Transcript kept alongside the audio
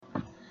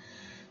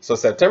So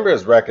September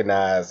is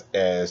recognized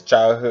as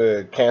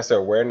Childhood Cancer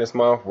Awareness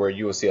Month, where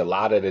you will see a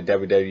lot of the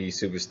WWE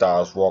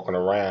superstars walking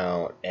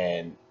around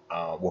and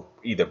with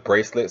either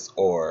bracelets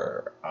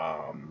or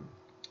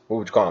what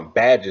would you call them,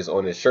 badges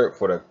on his shirt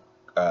for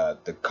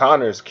the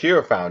Connors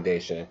Cure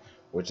Foundation,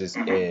 which is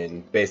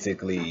in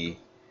basically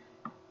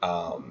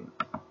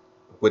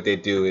what they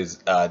do is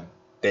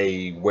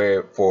they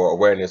wear it for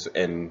awareness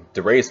and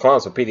to raise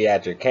funds for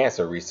pediatric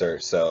cancer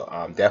research. So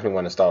definitely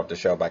want to start off the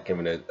show by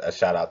giving a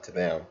shout out to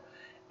them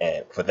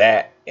and for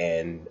that,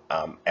 and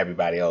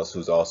everybody else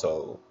who's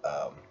also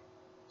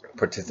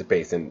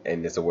participates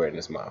in this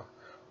awareness month.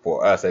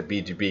 For us at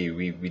BGB,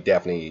 we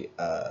definitely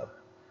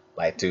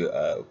like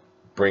to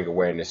bring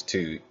awareness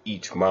to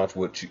each month,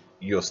 which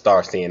you'll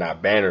start seeing our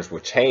banners will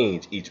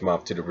change each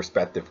month to the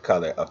respective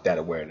color of that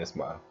awareness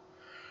month.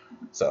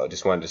 So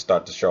just wanted to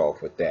start the show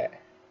off with that.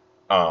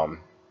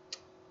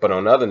 But on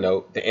another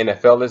note, the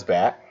NFL is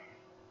back.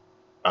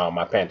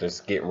 My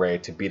Panthers getting ready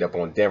to beat up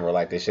on Denver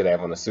like they should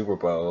have on the Super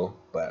Bowl.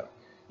 But,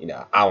 you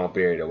know, I won't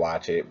be able to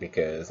watch it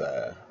because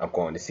I'm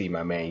going to see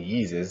my man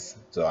Yeezus.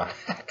 So I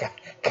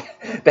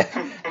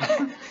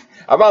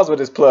might as well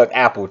just plug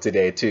Apple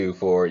today, too,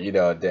 for, you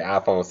know, the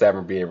iPhone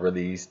 7 being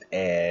released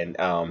and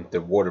the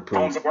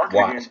waterproof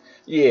watch. Again.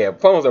 Yeah,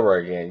 phones are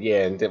working.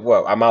 Yeah, and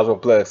I might as well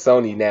plug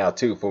Sony now,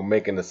 too, for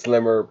making a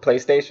slimmer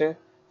PlayStation.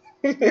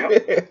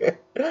 Yep.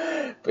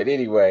 But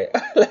anyway,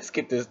 let's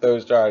get this show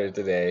started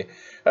today.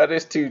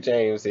 There's two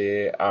James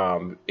here.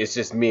 It's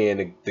just me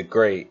and the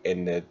great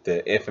and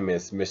the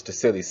infamous Mr.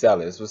 Silly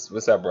Sellers.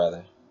 What's up,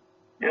 brother?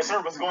 Yes,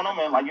 sir. What's going on,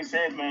 man? Like you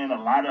said, man,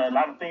 a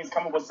lot of things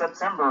coming with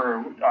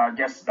September. I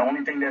guess the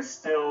only thing that's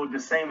still the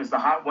same is the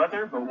hot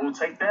weather, but we'll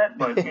take that.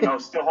 But you know,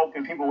 still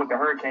hoping people with the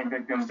hurricane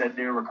victims that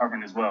they're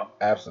recovering as well.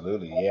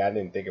 Absolutely. Yeah, I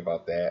didn't think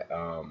about that.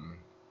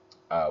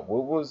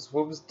 What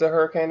was the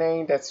hurricane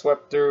name that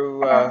swept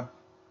through?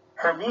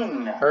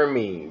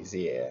 Hermes,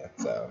 yeah.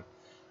 So,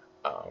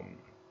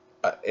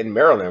 in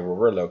Maryland, where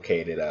we're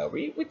located,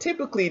 we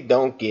typically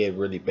don't get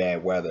really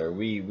bad weather.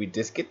 We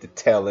just get the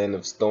tail end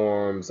of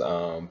storms,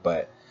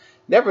 but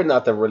never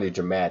nothing really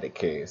dramatic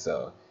here.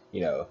 So, you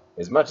know,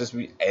 as much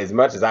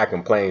as I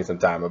complain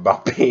sometimes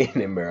about being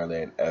in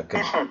Maryland,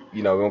 because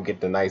you know we don't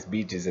get the nice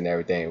beaches and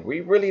everything,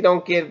 we really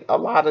don't get a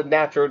lot of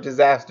natural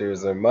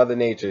disasters, or Mother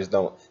Nature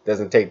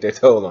doesn't take their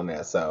toll on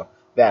that. So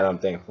that I'm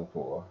thankful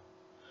for.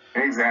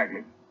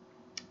 Exactly.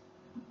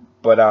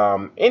 But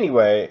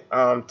anyway,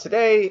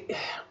 today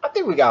I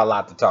think we got a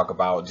lot to talk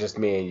about, just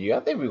me and you. I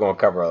think we're gonna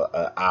cover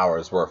an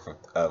hour's worth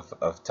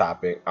of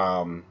topic.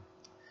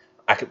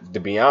 To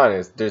be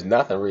honest, there's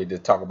nothing really to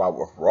talk about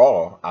with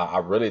Raw. I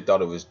really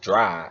thought it was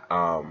dry.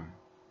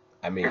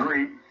 I mean,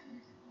 agreed.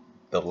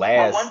 The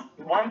last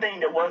one thing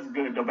that was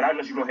good though, but I'll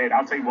let you go ahead.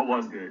 I'll tell you what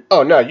was good.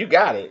 Oh no, you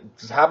got it.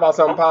 How about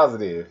something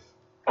positive?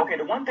 Okay,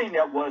 the one thing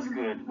that was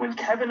good, when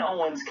Kevin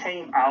Owens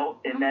came out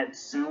in that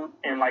suit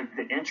and like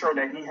the intro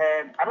that he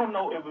had, I don't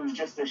know if it was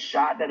just a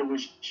shot that it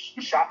was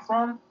shot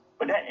from,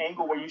 but that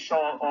angle where you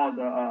saw all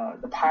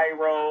the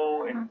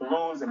pyro and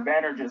balloons and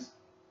banner just,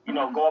 you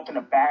know, go up in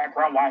the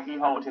background while he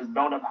held his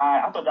belt up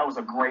high, I thought that was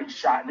a great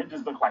shot. And it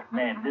just looked like,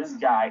 man, this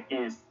guy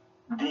is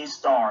the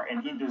star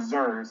and he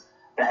deserves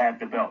to have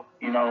the belt.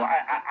 You know,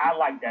 I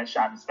like that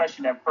shot,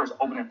 especially that first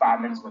opening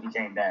 5 minutes when he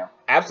came down.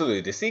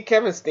 Absolutely. To see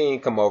Kevin Steen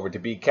come over to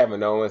beat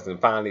Kevin Owens and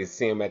finally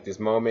see him at this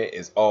moment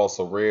is all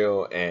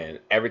surreal, and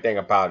everything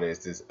about it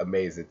is just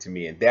amazing to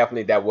me. And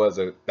definitely that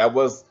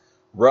was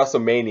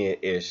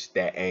WrestleMania-ish,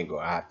 that angle,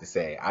 I have to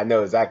say. I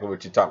know exactly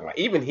what you're talking about.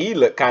 Even he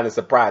looked kind of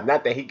surprised.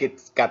 Not that he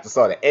got the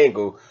sort of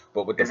angle,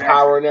 but with the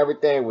power and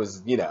everything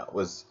was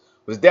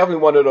definitely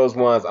one of those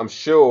ones I'm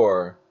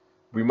sure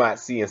we might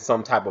see in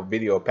some type of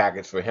video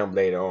package for him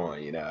later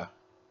on, you know.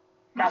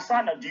 Now,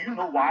 side note, do you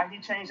know why he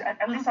changed?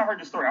 At least I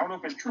heard the story. I don't know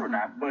if it's true or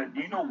not, but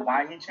do you know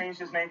why he changed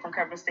his name from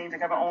Kevin Steen to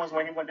Kevin Owens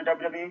when he went to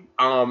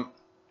WWE?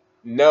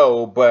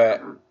 No,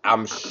 but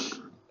I'm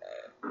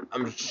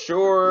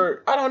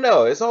sure. I don't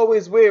know. It's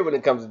always weird when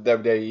it comes to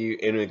WWE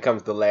and when it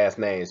comes to last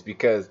names,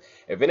 because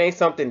if it ain't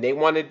something they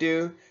want to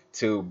do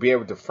to be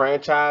able to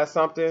franchise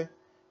something,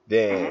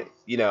 then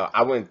you know,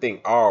 I wouldn't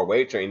think ROH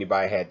or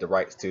anybody had the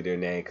rights to their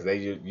name, because they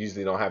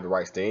usually don't have the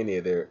rights to any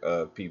of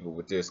their people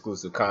with their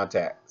exclusive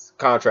contracts.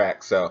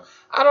 So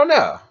I don't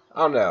know.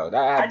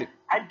 I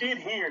did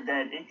hear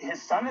that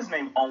his son is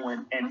named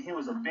Owen, and he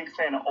was a big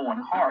fan of Owen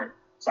Hart.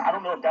 So I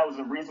don't know if that was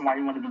the reason why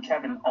he wanted to be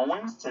Kevin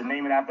Owens, to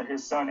name it after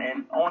his son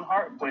and Owen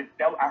Hart. But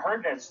I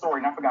heard that story,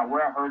 and I forgot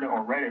where I heard it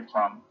or read it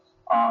from.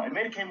 It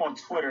made it came on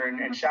Twitter,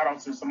 and shout out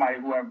to somebody,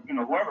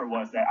 whoever it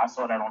was that I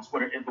saw that on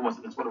Twitter, if it was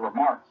a Twitter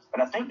remark.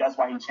 But I think that's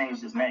why he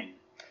changed his name.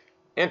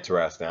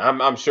 Interesting.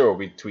 I'm sure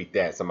we tweet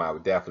that. Somebody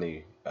would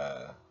definitely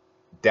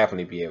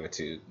be able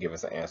to give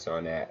us an answer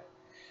on that.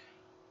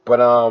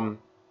 But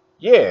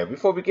yeah,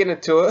 before we get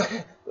into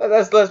it,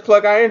 let's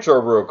plug our intro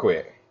real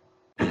quick.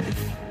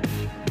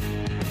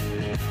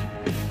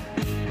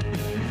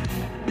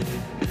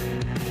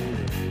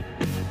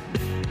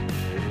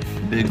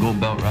 Big Gold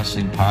Belt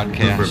Wrestling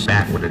Podcast. We're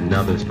back with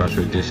another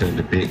special edition of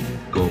the Big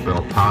Gold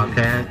Belt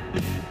Podcast.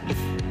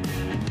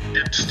 the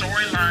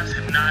storylines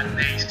have not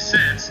made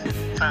sense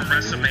from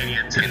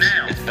WrestleMania to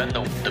now. It's been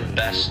the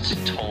best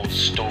told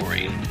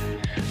story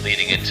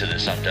leading into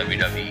this on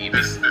WWE.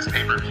 This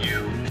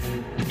pay-per-view,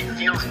 it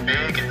feels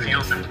big, it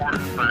feels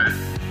important, but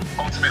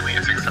ultimately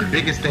it's exciting. The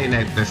biggest thing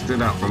that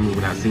stood out for me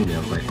when I seen it, I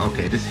was like,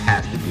 okay, this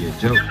has to be a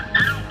joke.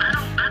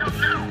 I don't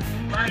know.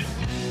 Like,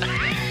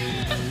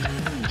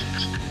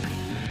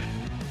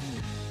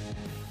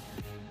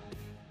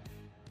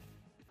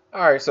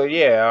 all right, so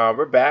yeah,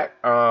 we're back.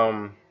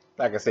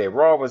 Like I said,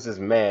 Raw was just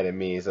mad at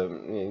me,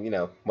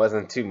 so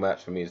wasn't too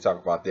much for me to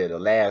talk about there. The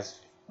last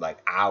like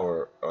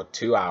hour or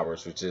 2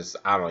 hours was just,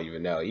 I don't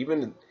even know.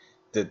 Even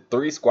the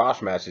 3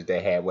 squash matches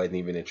they had wasn't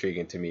even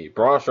intriguing to me.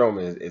 Braun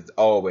Strowman is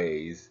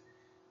always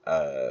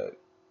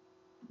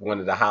one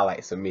of the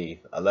highlights for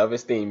me. I love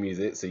his theme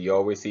music, so you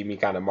always see me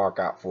kind of mark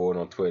out for it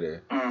on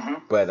Twitter. mm-hmm.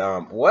 But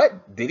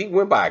what did he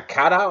win by a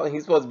count out? And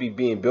he's supposed to be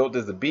being built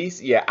as a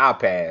beast. Yeah, I'll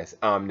pass.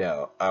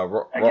 No. I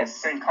guess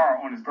Sin Cara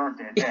on his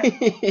birthday.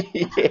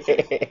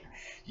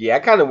 Yeah, I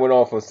kind of went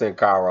off on Sin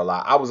Cara a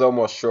lot. I was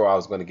almost sure I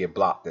was going to get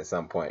blocked at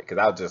some point because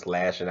I was just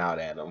lashing out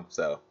at him.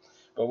 So,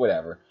 but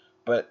whatever.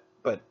 But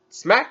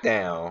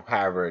SmackDown,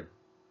 however,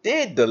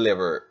 did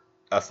deliver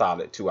a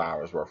solid 2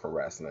 hours worth of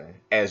wrestling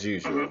as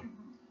usual.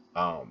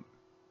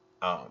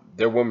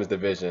 Their women's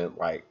division,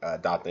 like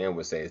Dr. M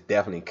would say, is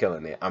definitely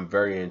killing it. I'm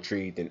very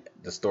intrigued in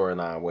the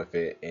storyline with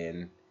it,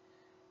 and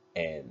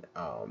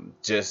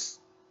just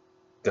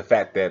the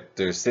fact that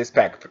their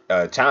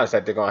 6-pack challenge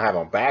that they're gonna have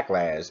on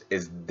Backlash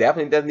is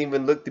definitely doesn't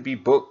even look to be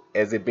booked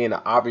as it being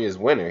an obvious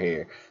winner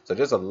here. So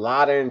there's a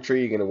lot of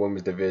intrigue in the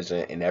women's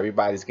division, and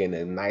everybody's getting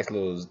a nice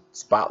little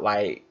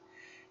spotlight.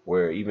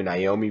 Where even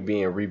Naomi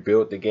being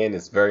rebuilt again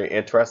is very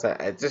interesting.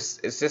 It's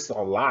just a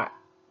lot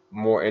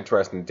more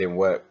interesting than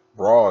what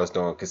Raw is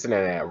doing,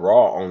 considering that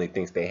Raw only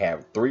thinks they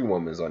have 3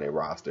 women on their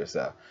roster.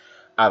 So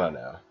I don't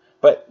know.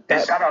 But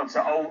shout out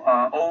to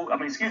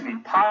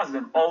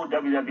positive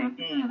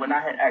OWWE. When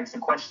I had asked a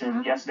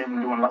question yesterday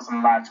when doing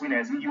some live tweeting,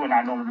 as you and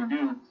I normally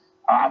do,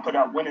 I put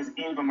up, when is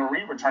Eva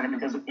Marie returning?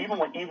 Because even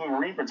when Eva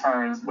Marie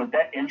returns, with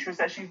that interest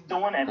that she's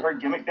doing and her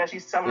gimmick that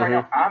she's selling right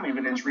now, I'm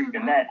even intrigued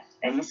in that.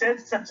 And he said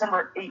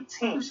September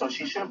 18th, so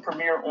she should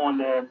premiere on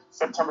the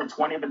September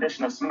 20th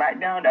edition of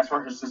SmackDown. That's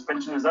where her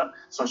suspension is up.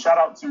 So shout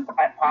out to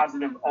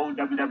positive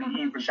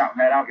OWWE for shouting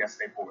that out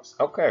yesterday for us.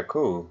 Okay,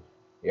 cool.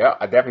 Yeah,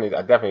 I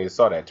definitely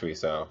saw that tweet.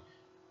 So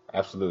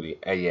absolutely,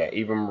 yeah,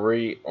 Eva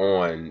Marie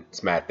on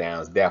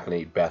SmackDown is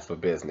definitely best for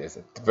business.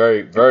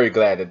 Very, very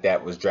glad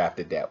that was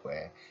drafted that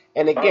way.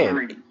 And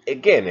again,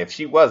 if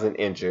she wasn't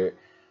injured,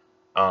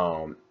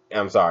 I'm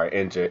sorry,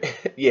 injured.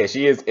 Yeah,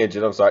 she is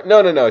injured. I'm sorry.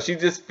 No.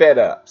 She's just fed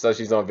up, so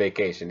she's on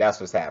vacation.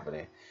 That's what's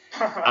happening.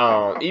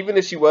 Even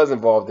if she was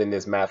involved in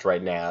this match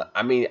right now,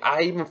 I mean,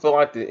 I even feel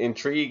like the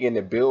intrigue and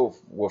the build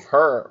with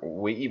her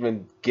would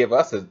even give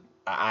us an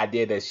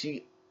idea that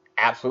she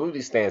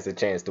absolutely stands a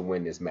chance to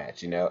win this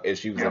match, if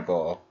she was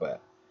involved.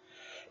 But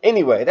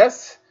anyway,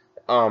 that's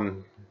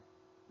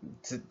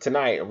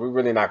tonight we're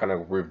really not going to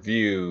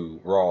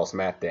review Raw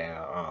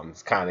SmackDown.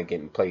 It's kind of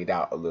getting played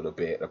out a little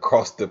bit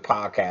across the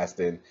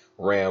podcasting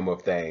realm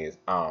of things.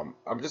 I'm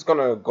just going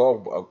to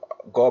go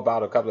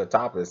about a couple of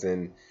topics,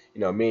 and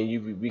me and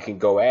you, we can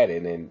go at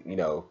it and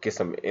get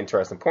some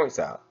interesting points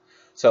out.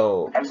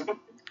 So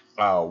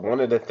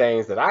one of the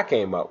things that I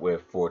came up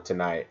with for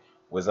tonight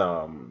was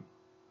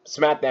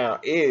SmackDown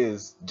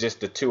is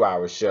just a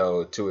 2-hour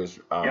show to its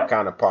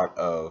counterpart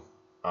of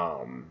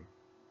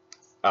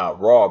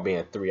Raw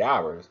being 3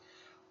 hours.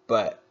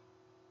 But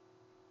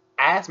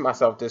I asked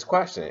myself this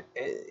question: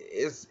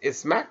 Is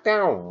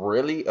SmackDown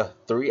really a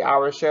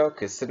 3-hour show,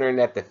 considering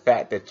that the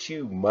fact that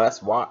you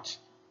must watch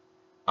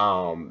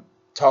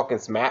Talking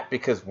Smack?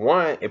 Because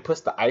one, it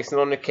puts the icing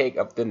on the cake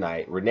of the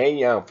night. Renee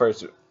Young,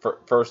 first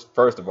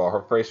of all,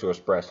 her facial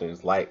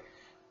expressions, like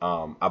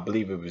I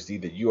believe it was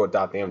either you or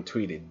Dr. M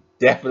tweeted,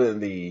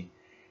 definitely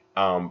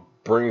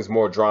brings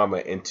more drama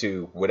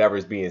into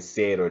whatever's being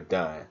said or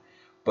done.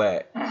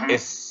 But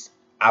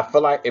I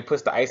feel like it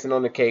puts the icing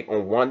on the cake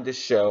on one, the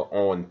show,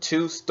 on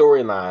 2,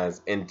 storylines,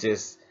 and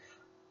just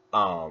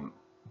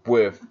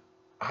with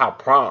how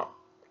prompt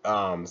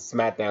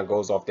SmackDown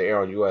goes off the air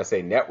on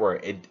USA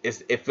Network,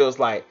 it feels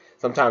like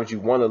sometimes you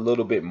want a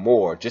little bit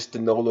more, just to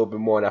know a little bit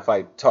more. And I feel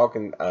like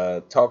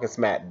Talking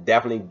Smack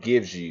definitely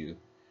gives you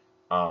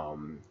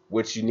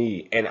what you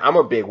need. And I'm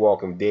a big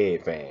Walking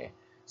Dead fan,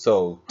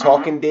 so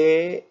Talking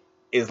Dead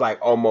is like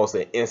almost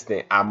an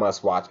instant I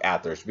must watch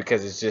afterwards,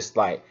 because it's just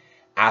like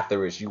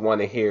afterwards you want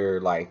to hear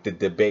like the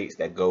debates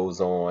that goes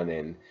on,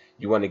 and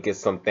you want to get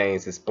some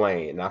things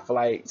explained. And I feel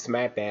like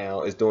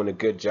SmackDown is doing a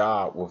good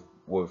job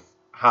with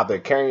how they're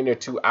carrying their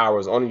 2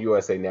 hours on the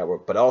USA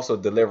Network, but also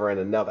delivering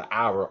another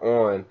hour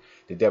on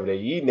the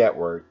WWE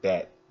Network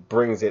that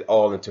brings it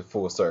all into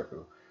full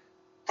circle.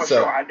 For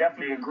So sure, I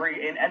definitely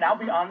agree, and I'll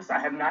be honest, I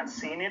have not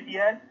seen it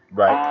yet.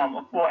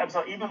 right. For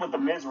episode, even with the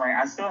Miz reign,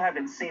 I still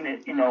haven't seen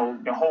it. You know,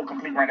 the whole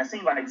complete reign. I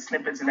seen like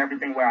snippets and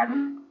everything where I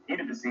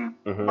needed to see.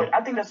 Hmm. But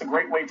I think that's a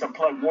great way to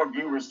plug more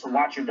viewers to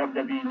watch your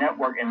WWE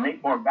network and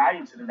make more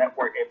value to the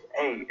network. If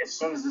hey, as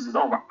soon as this is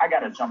over, I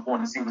gotta jump on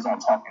and see what's on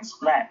Talking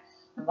Smack,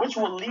 which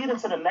will lead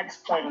into the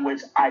next point in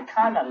which I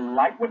kind of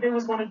like what they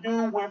was going to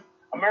do with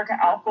American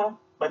Alpha,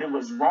 but it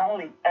was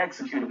wrongly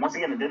executed. Once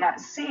again, I did not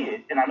see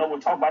it, and I know we'll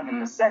talk about it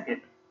in a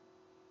second.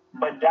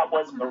 But that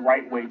wasn't the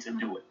right way to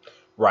do it.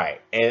 Right,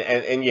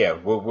 and yeah,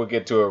 we'll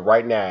get to it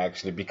right now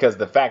actually, because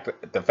the fact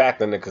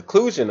in the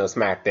conclusion of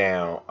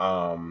SmackDown,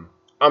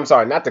 I'm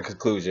sorry, not the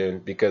conclusion,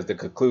 because the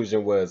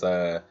conclusion was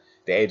the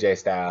AJ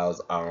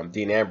Styles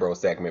Dean Ambrose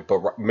segment,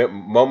 but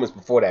moments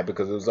before that,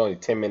 because it was only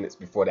 10 minutes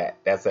before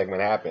that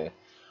segment happened,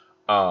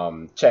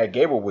 Chad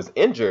Gable was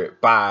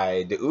injured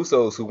by the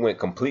Usos, who went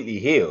completely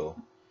heel,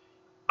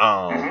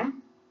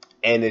 and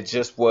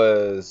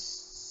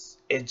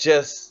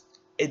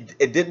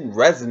it didn't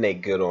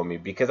resonate good on me,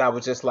 because I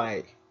was just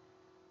like,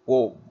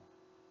 well,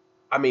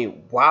 I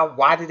mean,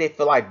 why did they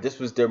feel like this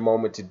was their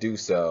moment to do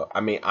so?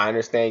 I mean, I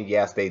understand,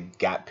 yes, they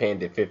got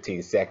pinned in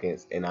 15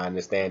 seconds, and I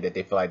understand that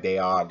they feel like they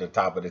are at the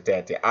top of the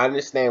tag team. I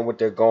understand what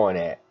they're going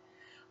at,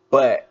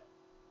 but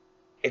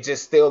it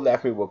just still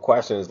left me with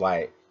questions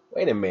like,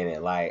 wait a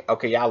minute, like,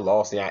 okay, y'all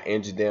lost and y'all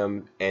injured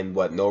them, and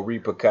what, no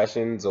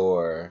repercussions,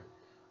 or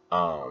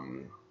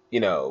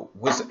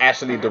what's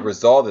actually the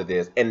result of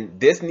this? And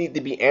this needs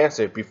to be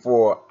answered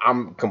before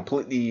I'm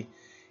completely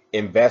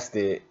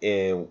invested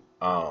in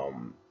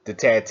the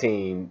tag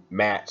team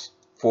match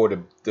for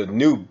the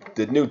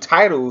new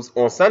titles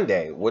on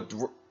Sunday.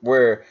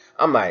 Where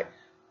I'm like,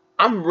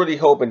 I'm really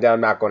hoping that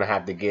I'm not going to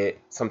have to get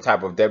some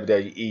type of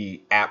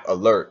WWE app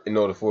alert in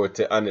order for it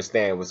to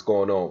understand what's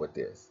going on with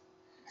this.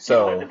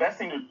 So the best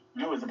thing to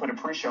do is to put a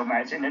pre-show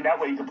match, and then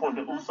that way you can pull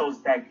the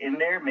Usos back in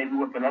there, maybe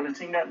with another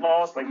team that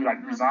lost, maybe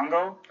like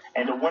Breezango,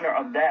 and the winner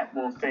of that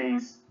will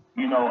face,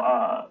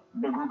 the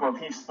group of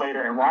Heath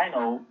Slater and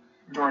Rhino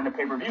during the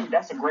pay-per-view.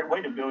 That's a great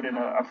way to build in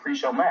a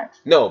pre-show match.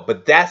 No,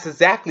 but that's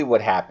exactly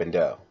what happened,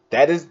 though.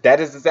 That is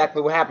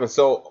exactly what happened.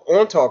 So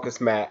on Talking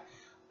Smack,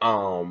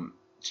 Shane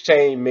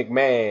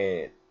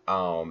McMahon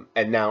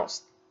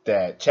announced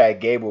that Chad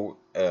Gable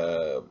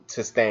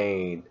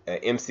sustained an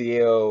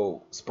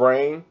MCL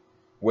sprain,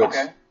 which,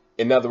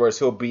 in other words,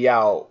 he'll be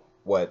out,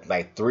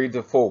 like 3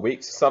 to 4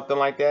 weeks, something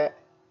like that.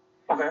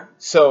 Okay.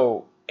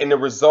 So, in the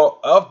result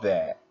of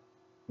that,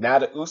 now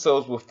the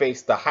Usos will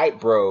face the Hype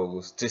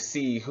Bros to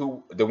see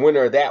who the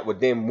winner of that would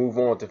then move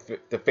on to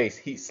face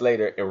Heath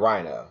Slater and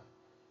Rhino.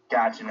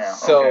 Gotcha now.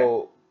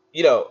 So,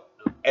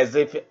 as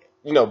if,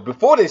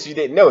 before this you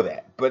didn't know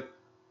that, but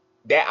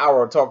that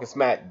hour of Talking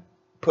Smack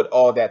put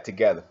all that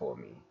together for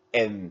me.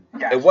 And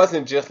It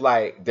wasn't just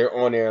like they're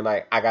on there and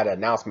like, I got an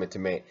announcement to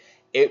make.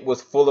 It was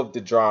full of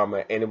the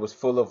drama, and it was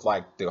full of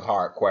like the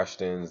hard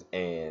questions,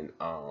 and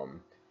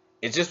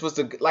it just was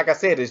like I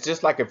said, it's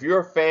just like if you're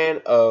a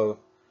fan of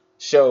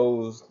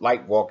shows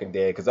like Walking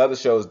Dead, because other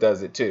shows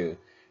does it too,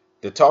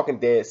 the Talking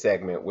Dead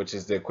segment, which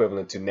is the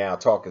equivalent to now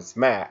Talking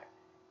Smack,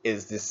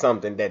 is just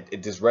something that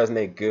it just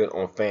resonates good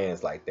on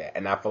fans like that.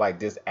 And I feel like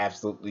this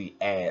absolutely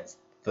adds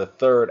the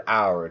third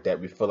hour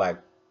that we feel like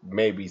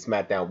maybe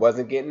SmackDown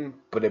wasn't getting,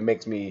 but it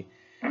makes me,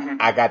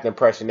 I got the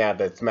impression now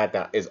that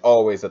SmackDown is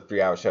always a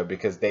 3-hour show,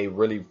 because they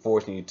really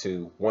want you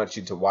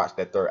to watch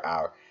that third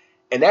hour.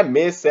 And that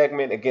mid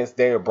segment against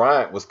Daniel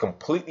Bryan was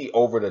completely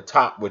over the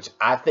top, which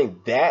I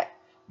think that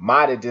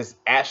might have just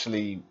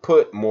actually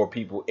put more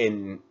people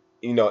in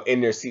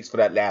their seats for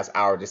that last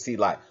hour to see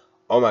like,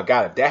 oh my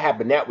God, if that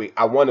happened that week,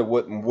 I wonder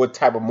what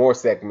type of more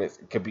segments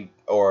could be,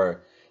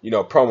 or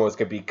promos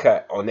could be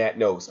cut on that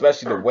note,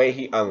 especially the way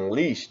he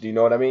unleashed. Do you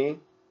know what I mean?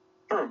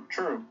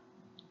 True.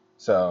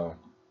 So,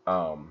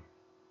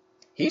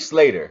 Heath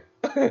Slater,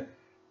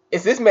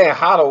 is this man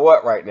hot or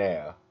what right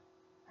now?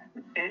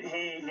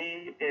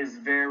 He is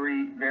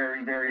very,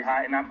 very, very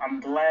hot, and I'm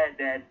glad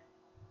that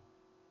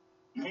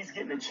he's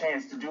getting a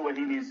chance to do what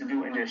he needs to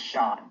do in this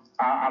shot.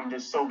 I'm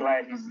just so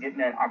glad he's getting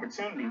that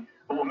opportunity.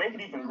 But what makes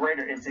it even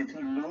greater is if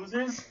he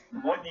loses,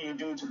 what do you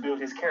do to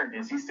build his character?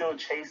 Is he still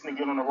chasing to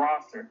get on the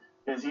roster?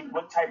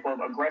 What type of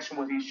aggression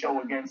will he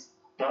show against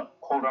the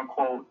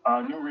quote-unquote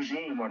new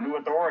regime or new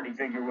authority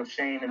figure with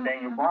Shane and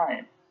Daniel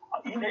Bryan?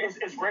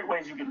 It's great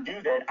ways you can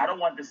do that. I don't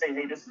want to say,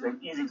 hey, this is an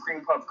easy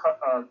cream puff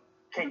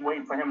cake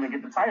wait for him to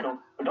get the title.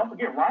 But don't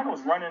forget,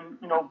 Rhino's running,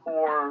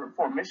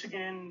 for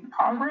Michigan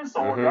Congress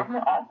or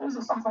government office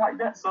or something like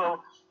that.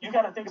 So you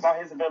got to think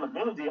about his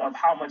availability of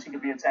how much he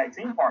could be a tag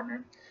team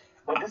partner.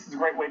 But this is a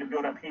great way to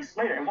build up Heath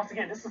Slater. And once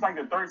again, this is like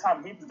the third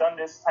time he's done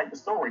this type of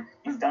story.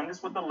 He's done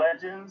this with the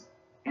Legends.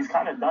 He's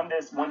kind of done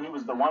this when he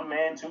was the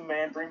 1-man,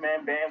 2-man,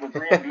 3-man band with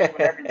 3 of you and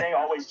everything,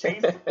 always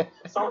chasing.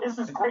 So it's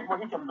just great where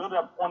he can build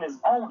up on his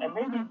own. And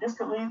maybe this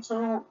could lead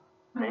to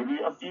maybe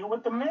a feud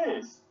with The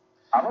Miz.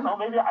 I don't know,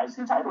 maybe an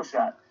IC title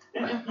shot.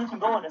 You can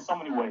go in so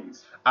many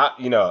ways.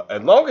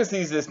 As long as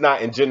he's just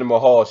not in Jinder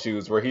Mahal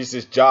shoes where he's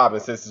just jobbing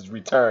since his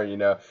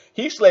return,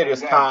 Heath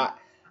Slater's hot.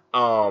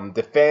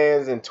 The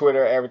fans and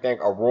Twitter, everything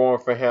are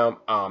roaring for him.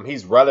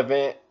 He's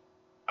relevant.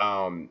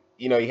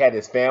 You know, he had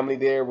his family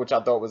there, which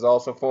I thought was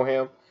awesome for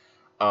him.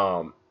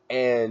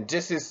 And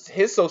just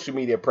his social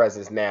media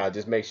presence now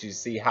just makes you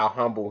see how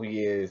humble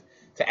he is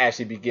to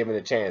actually be given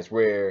a chance.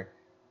 Where,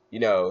 you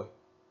know,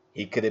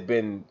 he could have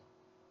been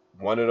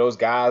one of those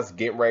guys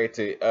getting ready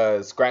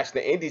to scratch the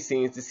indie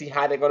scenes to see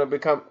how they're going to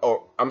become,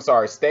 or I'm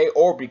sorry, stay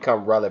or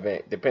become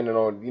relevant, depending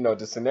on, you know,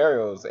 the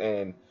scenarios.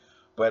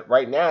 But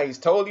right now he's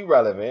totally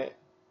relevant,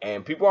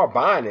 and people are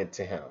buying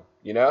into him.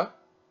 You know.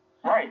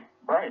 Right.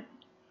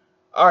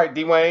 All right,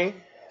 Dwayne.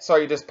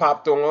 Sorry you just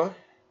popped on.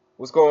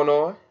 What's going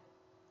on?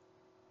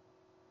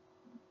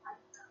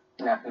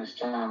 Nothing's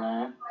chilling,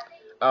 man.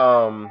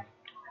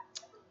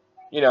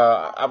 You know,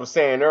 I was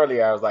saying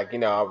earlier, I was like, you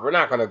know, we're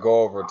not gonna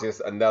go over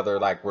just another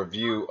like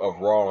review of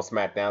Raw and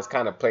SmackDown. It's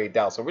kind of played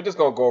out, so we're just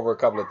gonna go over a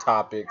couple of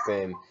topics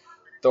and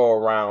throw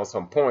around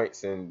some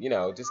points, and you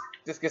know, just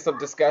get some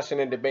discussion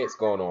and debates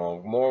going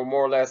on. More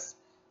or less,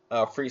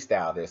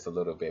 freestyle this a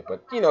little bit,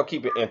 but you know,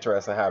 keep it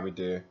interesting how we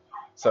do.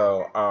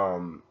 So,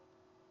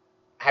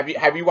 have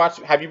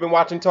you been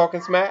watching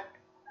Talking Smack?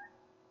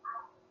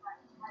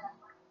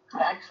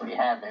 I actually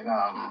haven't.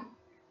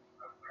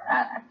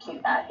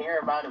 I hear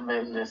about it, but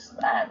it's just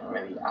I haven't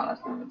really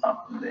honestly been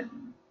talking about it.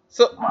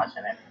 So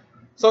Watching it.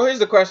 So here's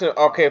the question.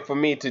 Okay, for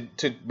me to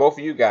both of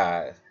you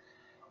guys,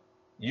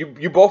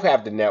 you both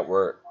have the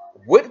network.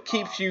 What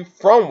keeps you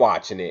from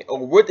watching it, or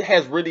what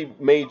has really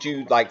made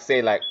you like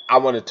say like I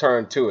want to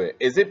turn to it?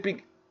 Is it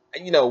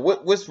you know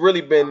what's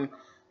really been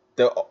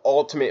the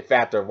ultimate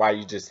factor of why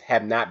you just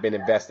have not been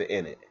invested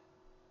in it?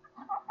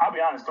 I'll be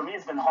honest. For me,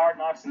 it's been Hard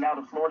Knocks and now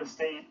the Florida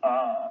State,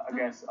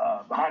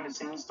 behind the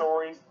scenes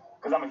stories.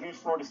 Because I'm a huge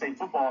Florida State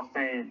football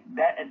fan.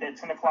 That at that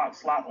 10 o'clock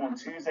slot on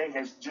Tuesday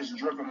has just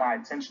driven my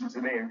attention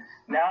to there.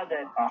 Now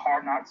that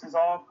Hard Knocks is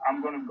off,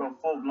 I'm going to go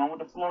full blown with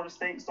the Florida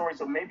State story.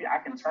 So maybe I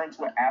can turn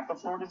to it after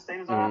Florida State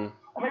is off,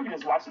 or maybe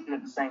just watch it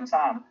at the same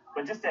time.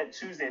 But just that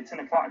Tuesday at 10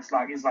 o'clock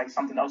slot is like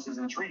something else is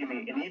intriguing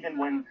me. And even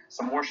when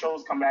some more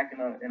shows come back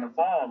in the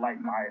fall, like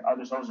my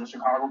other shows in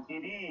Chicago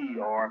PD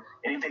or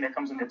anything that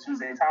comes in the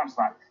Tuesday time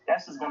slot,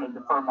 that's just going to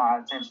defer my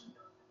attention.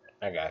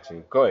 I got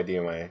you. Go ahead,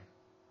 Dwayne.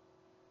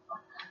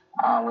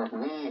 With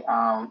me,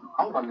 I'm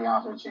gonna be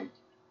honest with you.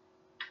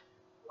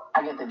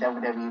 I get the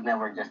WWE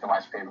Network just to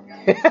watch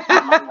pay-per-views. I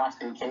might watch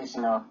the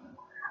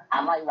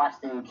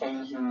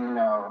occasional, you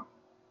know,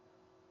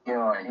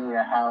 you're in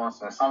your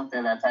house or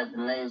something, that type of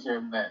nature.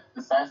 But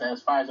besides,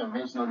 as far as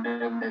original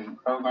WWE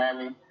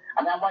programming,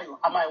 I mean,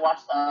 I might watch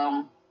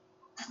Stone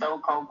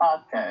Cold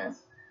podcast.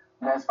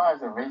 But as far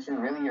as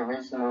really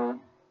original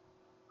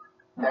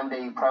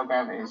WWE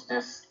programming, is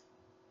just.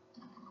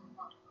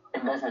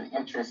 It doesn't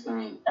interest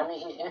me. I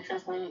mean, it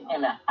interests me,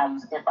 and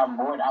if I'm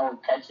bored, I will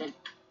catch it.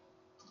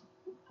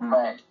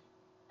 But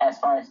as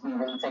far as me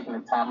really taking the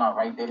time out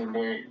right then and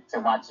there to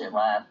watch it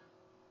live,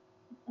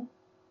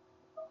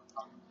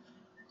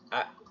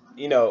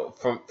 you know,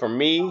 for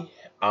me,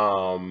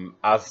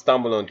 I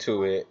stumbled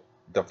onto it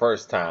the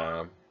first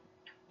time,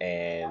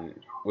 and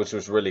which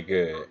was really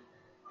good.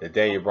 The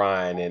Daniel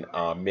Bryan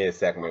and Miz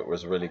segment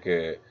was really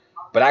good,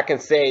 but I can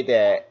say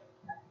that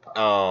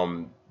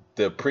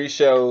the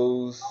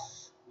pre-shows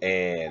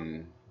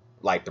and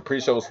like the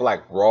pre-shows for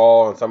like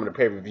Raw and some of the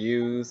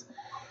pay-per-views,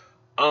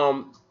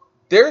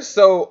 they're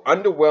so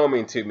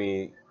underwhelming to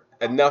me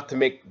enough to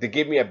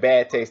give me a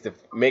bad taste, to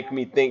make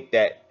me think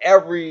that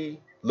every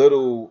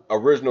little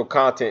original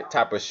content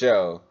type of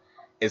show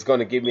is going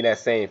to give me that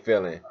same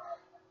feeling.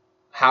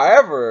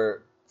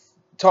 However,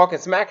 Talking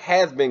Smack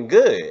has been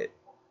good,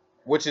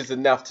 which is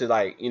enough to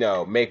like, you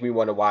know, make me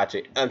want to watch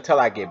it until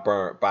I get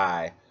burnt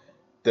by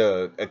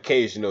the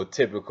occasional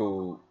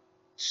typical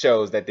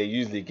shows that they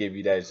usually give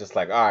you that is just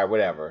like, all right,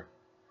 whatever.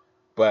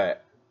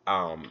 But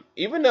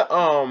even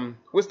the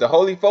what's the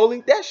Holy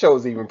Foley? That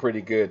show's even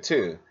pretty good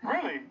too.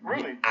 Really?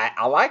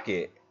 I like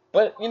it.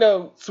 But you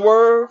know,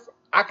 Swerve,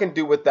 I can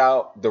do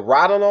without. The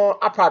Ride On,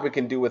 I probably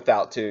can do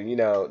without too. You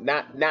know,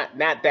 not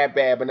that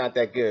bad, but not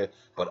that good.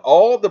 But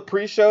all the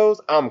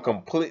pre-shows, I'm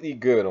completely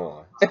good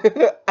on.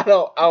 I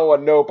don't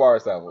want no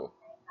parts of them.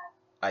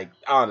 Like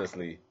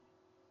honestly.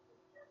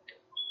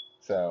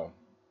 So,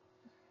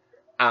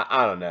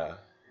 I don't know.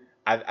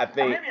 I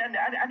think maybe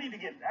I need to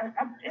get.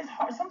 It's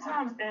hard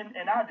sometimes,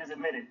 and I'll just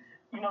admit it.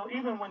 You know,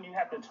 even when you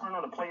have to turn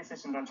on the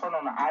PlayStation and turn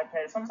on the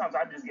iPad, sometimes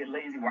I just get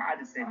lazy where I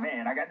just say,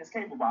 man, I got this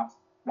cable box.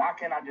 Why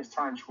can't I just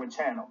turn to a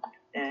channel?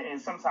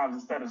 And sometimes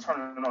instead of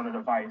turning on the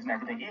device and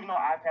everything, even though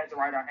iPads are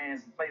right in our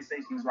hands,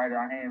 PlayStation is right in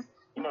our hands,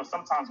 you know,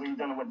 sometimes when you're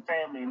dealing with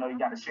family, you know, you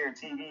got to share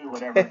TV or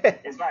whatever.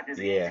 It's not just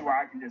easy where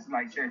I can just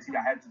like share TV.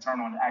 I have to turn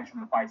on the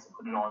actual device and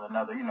put it on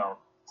another, you know,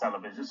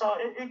 television. So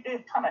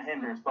it kind of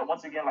hinders. But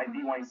once again, like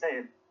Dwayne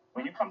said,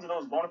 when you come to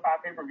those bona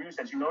fide pay-per-views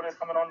that you know that's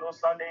coming on those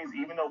Sundays,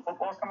 even though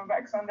football's coming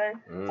back Sunday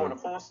for the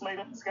full slate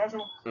of the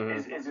schedule,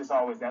 it's just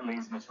always that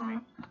laziness for me.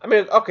 I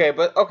mean,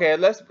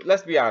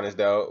 let's be honest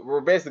though.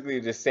 We're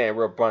basically just saying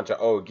we're a bunch of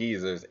old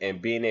geezers,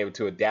 and being able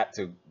to adapt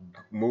to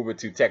moving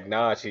to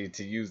technology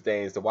to use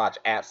things to watch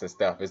apps and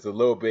stuff is a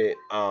little bit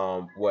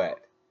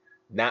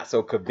not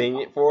so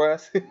convenient for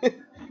us. In a way,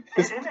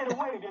 it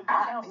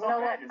sounds You know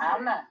what? bad to say.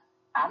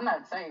 I'm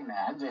not saying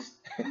that. I just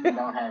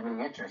don't have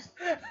any interest.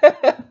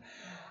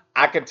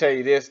 I can tell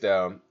you this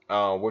though,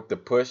 with the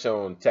push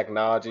on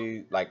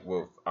technology, like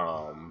with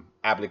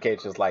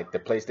applications like the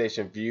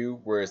PlayStation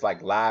View, where it's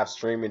like live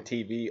streaming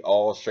TV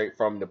all straight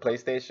from the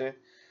PlayStation.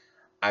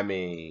 I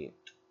mean,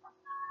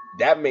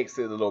 that makes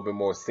it a little bit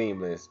more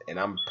seamless, and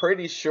I'm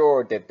pretty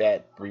sure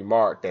that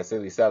remark that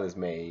Silly Sellers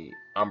made,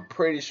 I'm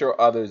pretty sure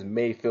others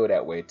may feel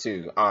that way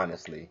too,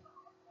 honestly,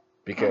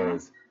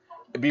 because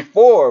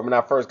before when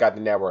I first got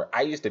the network,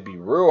 I used to be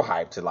real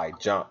hyped to like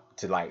jump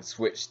to like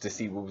switch to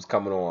see what was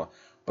coming on.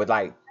 But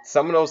like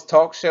some of those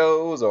talk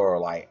shows or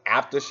like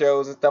after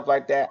shows and stuff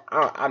like that,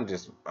 I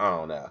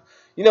don't know.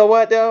 You know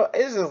what though?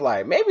 It's just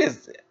like maybe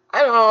it's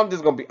I don't know. I'm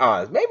just gonna be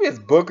honest. Maybe it's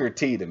Booker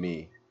T to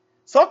me.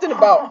 Something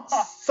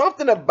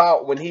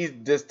about when he's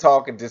just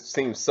talking just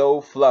seems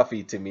so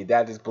fluffy to me.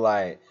 That just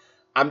like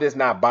I'm just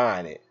not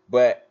buying it.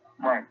 But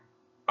Right.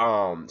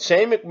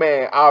 Shane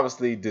McMahon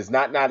obviously does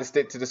not know how to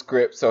stick to the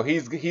script, so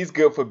he's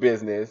good for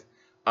business.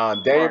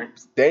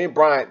 Daniel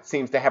Bryan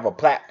seems to have a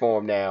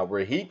platform now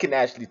where he can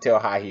actually tell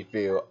how he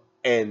feels,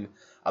 and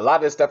a lot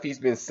of the stuff he's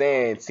been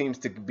saying seems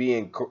to be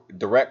in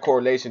direct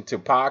correlation to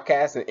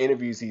podcasts and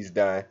interviews he's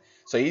done.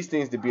 So he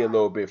seems to be a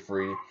little bit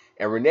free.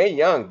 And Renee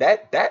Young,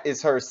 that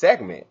is her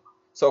segment,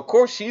 so of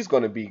course she's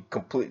going to be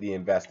completely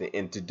invested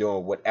into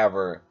doing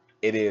whatever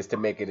it is to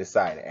make it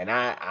exciting. And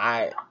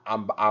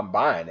I'm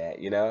buying that,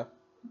 you know.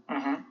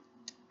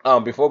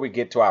 Mm-hmm. Before we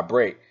get to our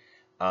break.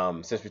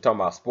 Since we're talking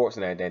about sports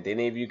and everything, did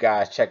any of you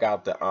guys check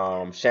out the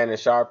Shannon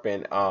Sharp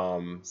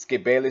and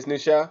Skip Bayless new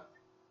show?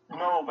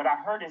 No, but I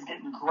heard it's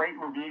getting great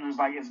reviews.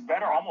 Like it's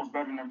better, almost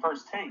better than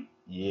First Take.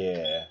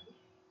 Yeah.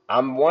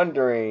 I'm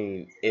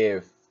wondering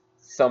if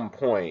some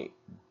point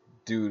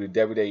do the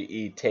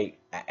WWE take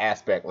an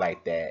aspect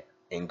like that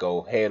and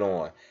go head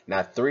on.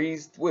 Now three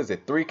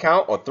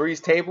count or threes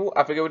table?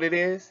 I forget what it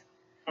is.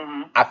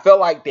 Mm-hmm. I felt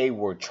like they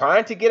were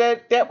trying to get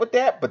at that with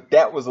that, but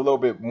that was a little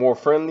bit more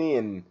friendly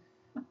and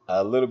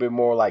a little bit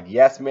more like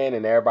yes man,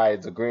 and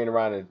everybody's agreeing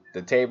around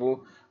the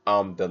table.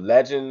 The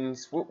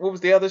Legends, what was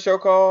the other show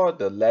called?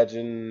 The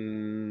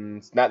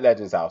Legends, not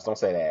Legends House, don't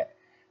say that.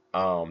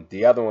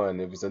 The other one,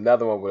 it was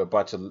another one where a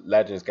bunch of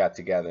legends got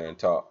together and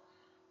talked.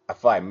 I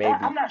feel like maybe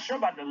I'm not sure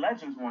about the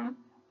Legends one.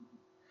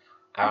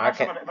 I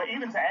can't. But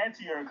even to add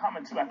to your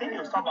comment too, I think he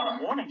was talking about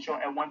a morning show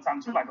at one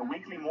time too, like a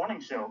weekly morning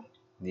show.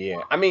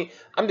 Yeah, I mean,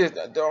 I'm just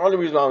the only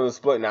reason I'm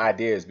splitting the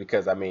idea is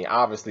because I mean,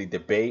 obviously,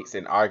 debates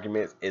and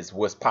arguments is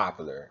what's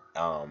popular.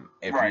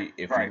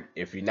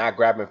 If you're not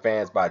grabbing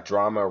fans by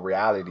drama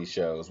reality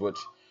shows, which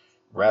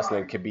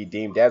wrestling can be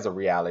deemed as a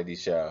reality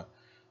show,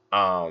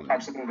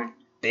 Absolutely.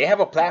 they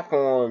have a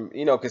platform.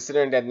 You know,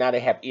 considering that now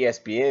they have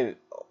ESPN,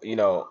 you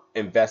know,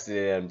 invested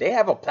in them, they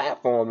have a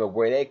platform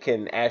where they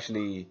can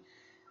actually,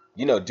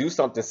 you know, do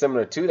something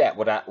similar to that,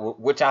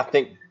 which I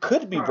think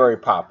could be very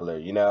popular.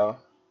 You know.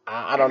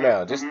 I don't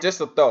know.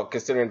 Just a thought,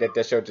 considering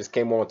that show just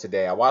came on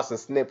today. I watched a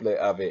snippet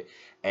of it,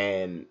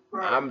 and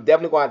I'm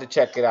definitely going to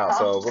check it out.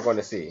 So we're going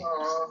to see.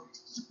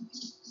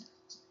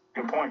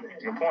 Good point.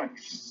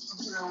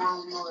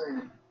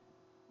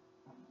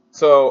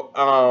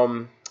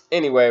 So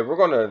anyway, we're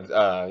going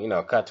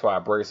to cut to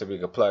our break so we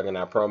can plug in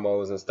our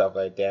promos and stuff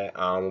like that.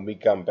 When we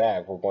come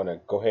back, we're going to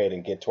go ahead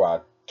and get to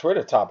our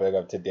Twitter topic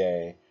of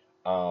today.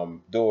 Do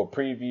a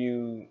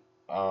preview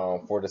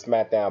for the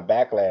SmackDown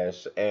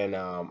Backlash and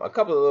a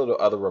couple of little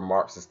other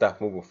remarks and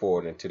stuff moving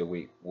forward into the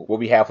week. What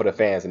we have for the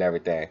fans and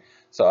everything.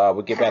 So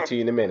we'll get back to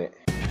you in a minute.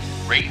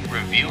 Rate,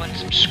 review, and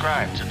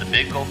subscribe to the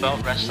Big Gold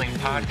Belt Wrestling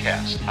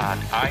Podcast on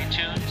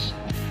iTunes,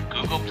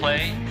 Google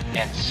Play,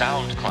 and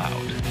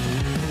SoundCloud.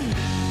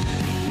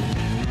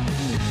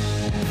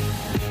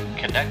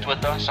 Connect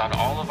with us on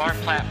all of our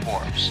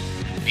platforms,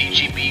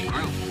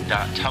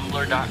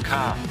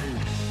 bgbgroup.tumblr.com,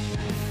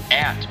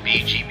 at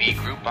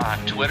bgbgroup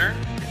on Twitter,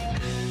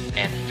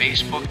 and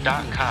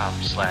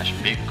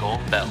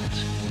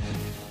facebook.com/biggoldbelt.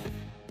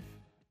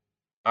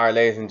 All right,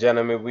 ladies and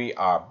gentlemen, we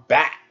are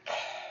back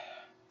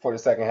for the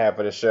second half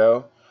of the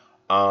show.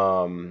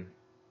 I'm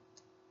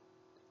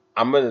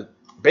gonna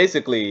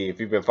basically, if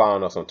you've been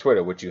following us on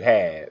Twitter, which you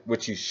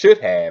should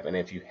have, and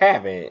if you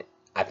haven't,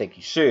 I think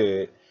you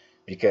should,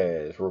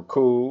 because we're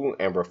cool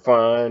and we're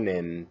fun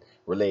and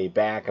we're laid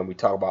back and we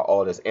talk about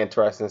all this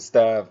interesting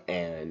stuff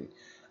and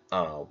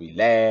we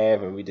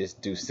laugh and we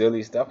just do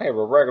silly stuff. Hey,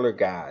 we're regular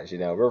guys, you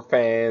know, we're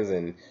fans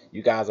and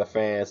you guys are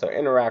fans, so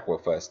interact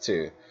with us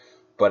too.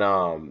 But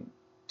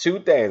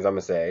two things I'm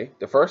gonna say.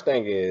 The first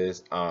thing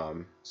is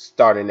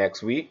starting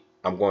next week,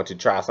 I'm going to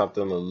try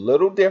something a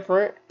little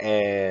different,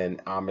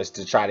 and it's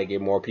to try to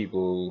get more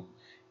people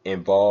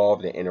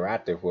involved and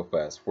interactive with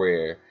us,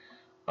 where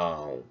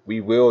we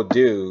will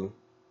do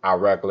our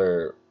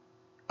regular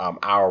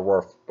hour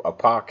worth of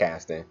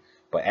podcasting.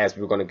 But as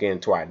we're going to get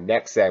into our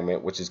next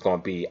segment, which is going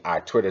to be our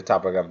Twitter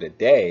topic of the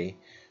day,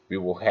 we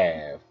will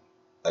have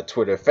a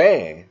Twitter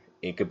fan.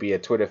 It could be a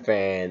Twitter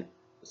fan,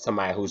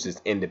 somebody who's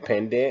just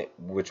independent,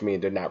 which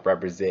means they're not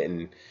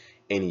representing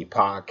any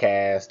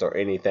podcast or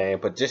anything,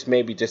 but just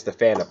maybe just a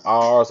fan of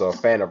ours or a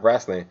fan of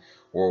wrestling,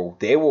 where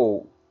they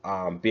will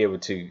be able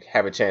to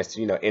have a chance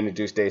to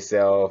introduce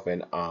themselves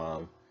and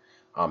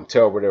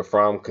tell where they're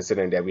from,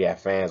 considering that we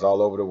have fans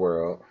all over the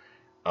world,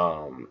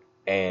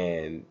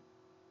 and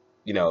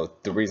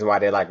the reason why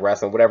they like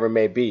wrestling, whatever it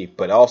may be,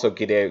 but also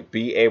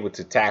be able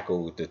to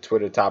tackle the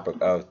Twitter topic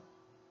of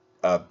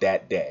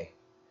that day.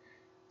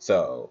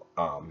 So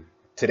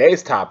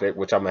today's topic,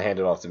 which I'm gonna hand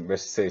it off to Mr.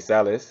 City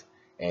Sellers,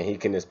 and he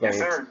can explain.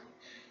 Yes, sir.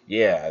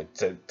 Yeah,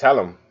 to tell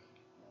him.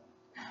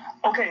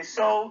 Okay,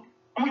 so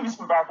I'm gonna give you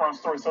some background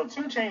story. So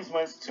 2 Chainz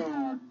went to,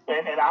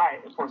 and I,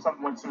 for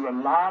example, went to a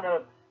lot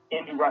of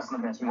indie wrestling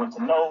events. We went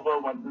to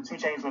Nova. 2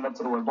 Chainz went up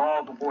to the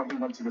Revolve before he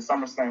went to the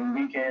SummerSlam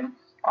weekend,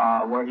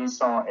 where he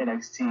saw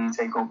NXT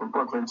take over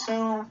Brooklyn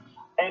 2.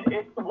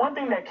 And one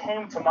thing that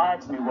came to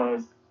mind to me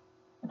was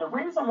the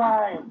reason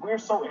why we're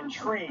so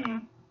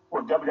intrigued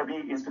with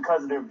WWE is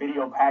because of their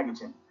video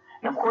packaging.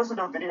 And of course, with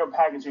their video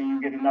packaging,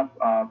 you get enough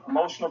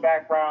promotional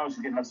backgrounds,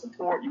 you get enough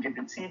support, you get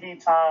the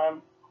TV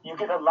time, you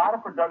get a lot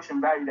of production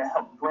value that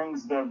help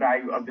brings the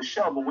value of the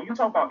show. But when you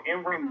talk about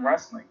in-ring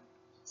wrestling,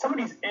 some of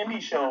these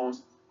indie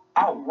shows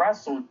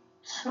out-wrestle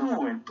 2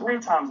 and 3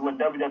 times what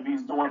WWE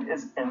is doing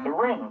is in the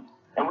ring.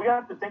 And we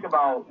have to think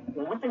about,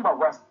 when we think about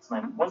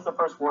wrestling, what's the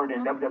first word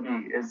in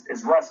WWE?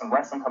 Is wrestling.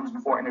 Wrestling comes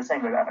before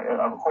entertainment,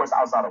 of course,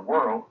 outside of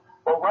world.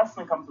 But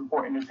wrestling comes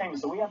before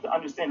entertainment. So we have to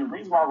understand the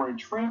reason why we're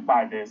intrigued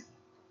by this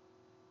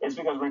is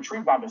because we're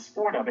intrigued by the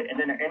sport of it, and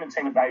then the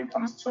entertainment value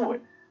comes to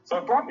it. So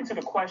it brought me to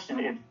the question,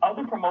 if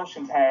other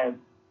promotions have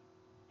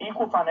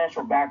equal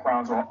financial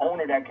backgrounds or an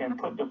owner that can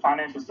put the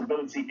financial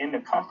stability in the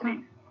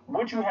company,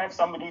 would you have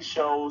some of these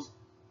shows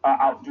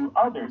outdo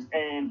others?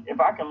 And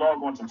if I can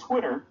log on to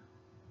Twitter,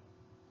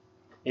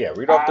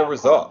 read off the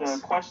results. I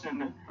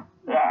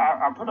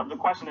put up the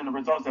question and the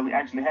results that we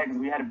actually had,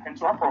 because we had it pinned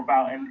to our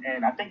profile,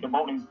 and I think the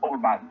voting's over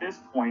by this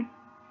point.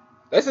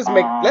 Let's just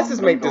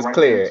make this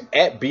clear.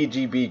 At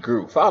BGB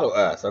Group, follow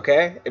us,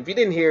 okay? If you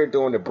didn't hear it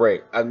during the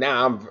break,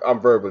 now I'm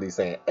verbally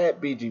saying at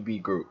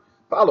BGB Group,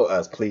 follow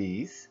us,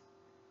 please.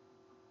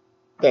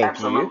 Thank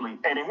Absolutely. you.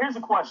 And then here's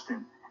a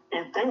question: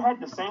 if they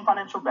had the same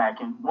financial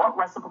backing, what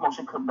wrestling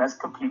promotion could best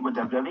compete with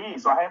WWE?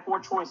 So I had 4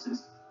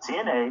 choices: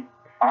 TNA,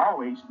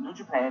 ROH, New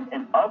Japan,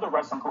 and other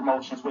wrestling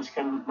promotions, which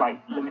can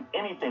limit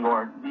anything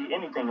or be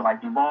anything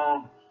like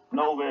Evolve,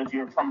 Nova if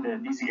you're from the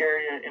DC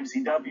area,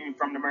 MCW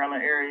from the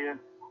Maryland area.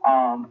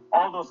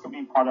 All those could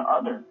be part of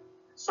other.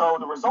 So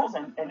the results,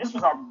 and this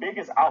was our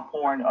biggest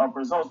outpouring of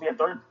results. We had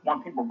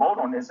 31 people vote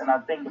on this, and I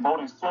think the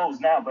voting's closed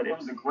now, but it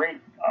was a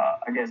great,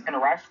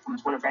 interaction from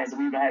Twitter fans, and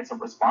we even had some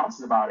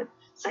responses about it.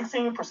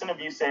 16% of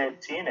you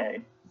said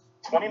TNA,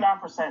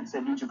 29%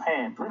 said New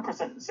Japan,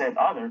 3% said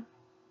other,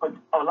 but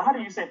a lot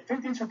of you said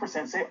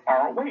 52% said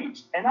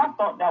ROH. And I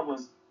thought that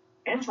was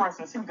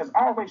interesting to see, because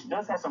ROH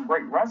does have some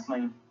great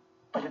wrestling,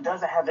 but it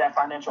doesn't have that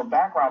financial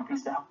background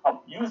piece to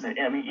help use it.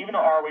 And I mean, even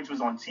though ROH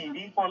was on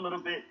TV for a little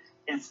bit,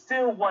 it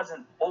still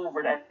wasn't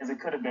over that as it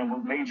could have been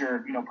with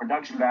major,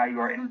 production value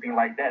or anything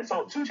like that.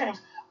 So 2 Chainz,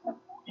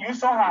 you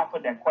saw how I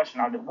put that question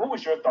out there. What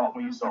was your thought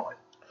when you saw it?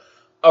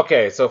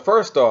 Okay, so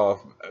first off,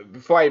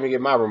 before I even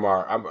get my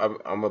remark, I'm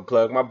gonna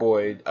plug my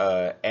boy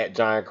at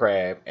Giant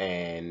Crab,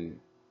 and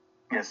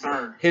yes,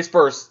 sir. His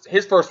first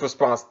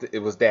response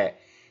was that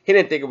he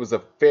didn't think it was a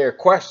fair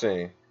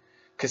question,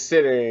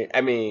 considering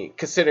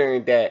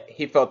that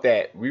he felt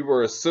that we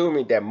were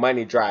assuming that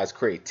money drives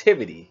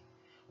creativity,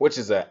 which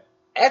is an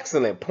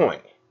excellent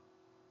point.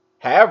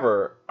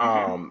 However,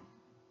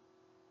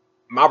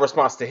 my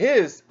response to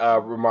his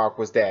remark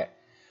was that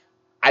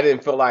I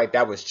didn't feel like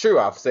that was true.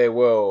 I'd say,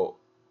 well,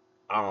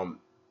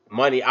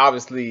 money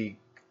obviously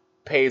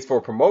pays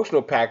for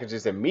promotional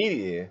packages and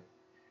media,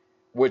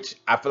 which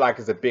I feel like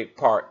is a big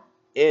part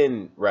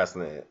in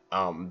wrestling.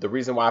 The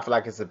reason why I feel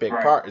like it's a big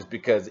part is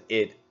because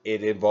it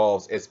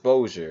involves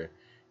exposure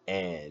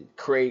and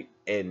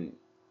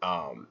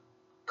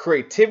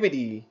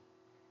creativity.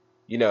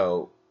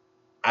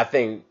 I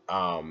think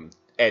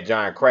at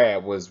Giant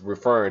Crab was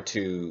referring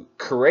to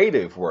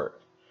creative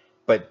work,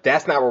 but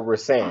that's not what we're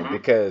saying,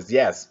 because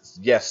yes,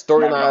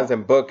 storylines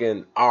and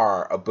booking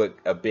are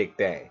a big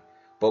thing,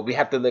 but we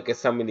have to look at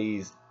some of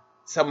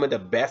the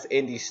best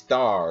indie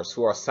stars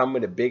who are some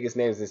of the biggest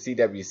names in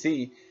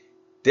CWC.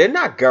 They're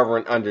not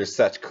governed under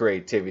such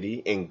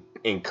creativity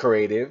and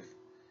creative,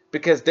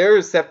 because they're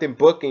accepting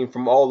booking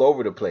from all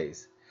over the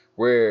place,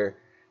 where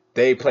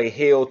they play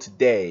heel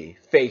today,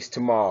 face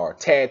tomorrow,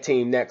 tag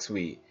team next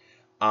week,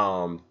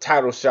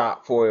 title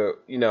shot for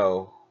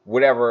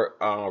whatever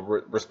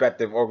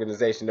respective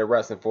organization they're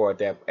wrestling for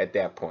at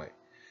that point.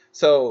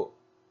 So,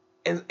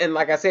 and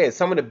like I said,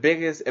 some of the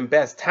biggest and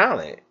best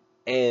talent,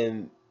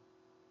 and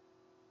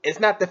it's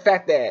not the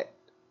fact that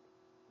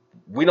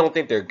we don't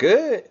think they're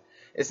good.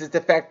 It's just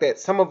the fact that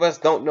some of us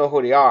don't know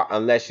who they are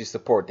unless you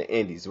support the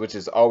indies, which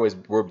is always,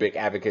 we're big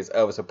advocates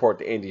of support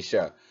the indie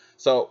show.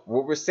 So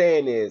what we're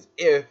saying is,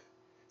 if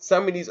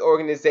some of these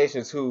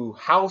organizations who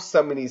house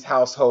some of these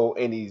household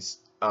indies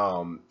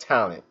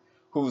talent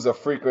who's a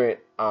frequent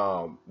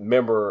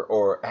member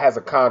or has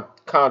a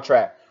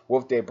contract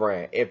with their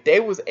brand, if they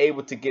was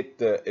able to get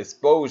the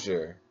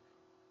exposure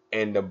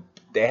and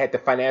they had the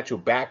financial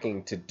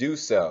backing to do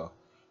so,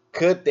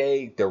 could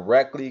they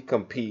directly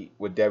compete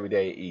with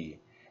WWE?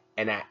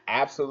 And I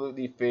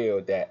absolutely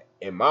feel that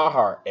in my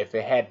heart, if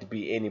it had to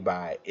be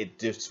anybody, it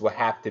just would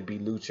have to be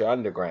Lucha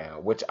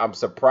Underground, which I'm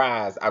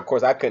surprised. Of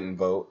course, I couldn't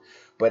vote,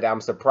 but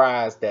I'm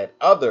surprised that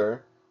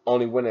other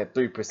only went at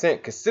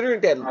 3%,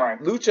 considering that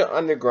Lucha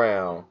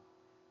Underground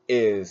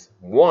is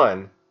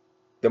one,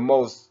 the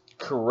most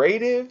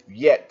creative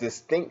yet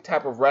distinct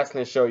type of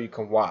wrestling show you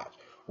can watch,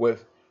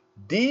 with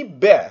the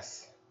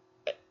best,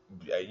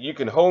 you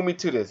can hold me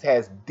to this,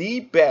 has the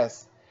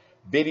best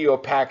video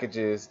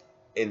packages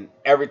and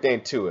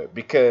everything to it,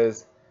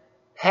 because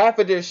half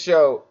of this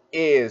show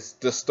is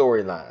the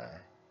storyline,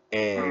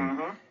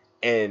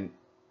 and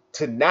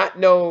to not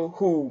know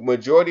who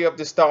majority of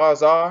the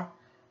stars are,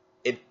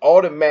 it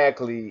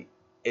automatically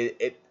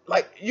it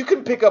like you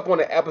can pick up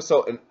on an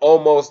episode and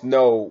almost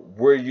know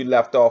where you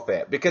left off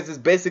at, because it's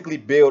basically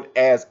billed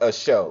as a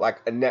show, like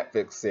a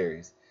Netflix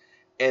series.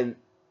 And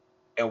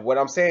what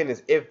I'm saying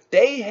is, if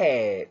they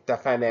had the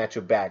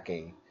financial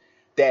backing,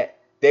 that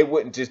they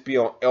wouldn't just be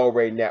on El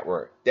Rey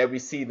Network, that we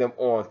see them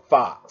on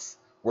Fox,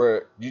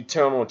 where you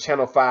turn on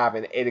Channel 5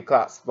 in the 8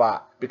 o'clock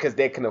spot because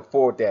they can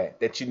afford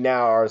that you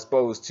now are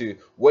exposed to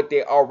what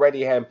they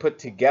already have put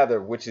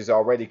together, which is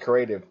already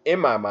creative in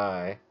my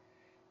mind,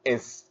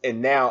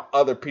 and now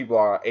other people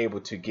are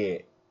able to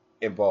get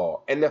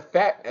involved. And the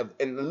fact of,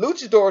 and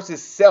Luchadors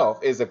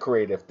itself is a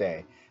creative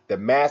thing. The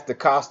mask, the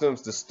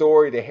costumes, the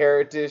story, the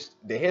heritage,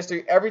 the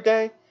history,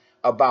 everything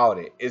about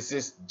it.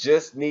 It's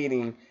just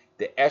needing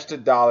the extra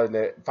dollar,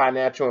 the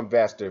financial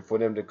investor, for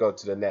them to go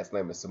to the next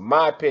limit. So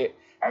my pick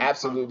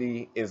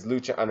absolutely is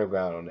Lucha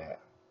Underground on that.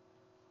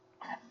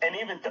 And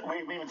even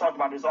we even talked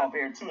about this off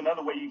air too.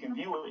 Another way you can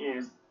view it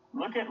is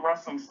look at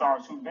wrestling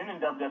stars who've been in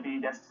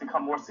WWE that's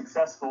become more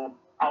successful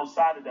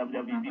outside of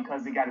WWE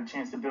because they got a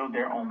chance to build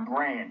their own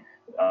brand.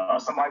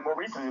 Somebody more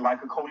recently,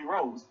 like a Cody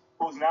Rhodes,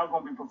 who's now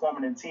going to be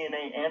performing in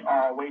TNA and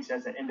ROH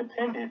as an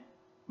independent.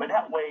 But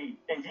that way,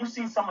 if you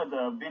see some of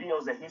the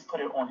videos that he's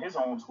put on his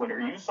own Twitter,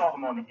 you saw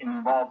him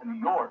involved in New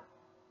York,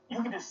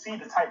 you can just see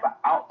the type of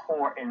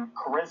outpour and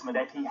charisma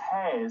that he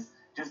has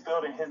just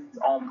building his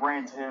own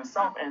brand to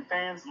himself, and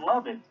fans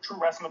love it. True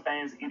wrestling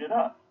fans eat it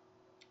up.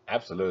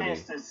 Absolutely.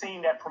 And to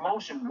seeing that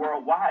promotion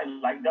worldwide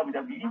like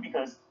WWE,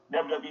 because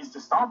WWE is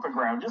the stomping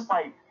ground. Just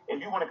like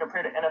if you want to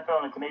compare the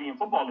NFL and the Canadian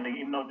Football League,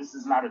 even though this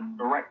is not a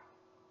direct,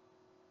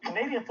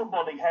 Canadian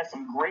Football League has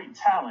some great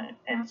talent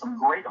and some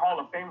great Hall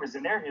of Famers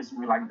in their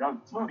history, like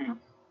Doug Flutie,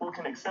 who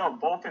can excel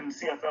both in the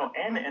CFL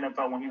and the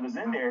NFL when he was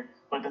in there.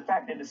 But the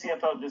fact that the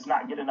CFL does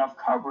not get enough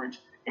coverage,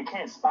 it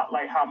can't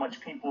spotlight how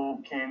much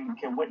people can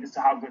witness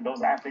to how good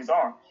those athletes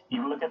are.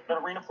 Even look at the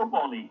Arena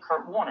Football League,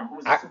 Kurt Warner, who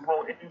was a Super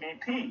Bowl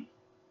MVP.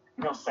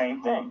 You know,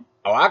 same thing.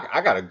 Oh,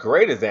 I got a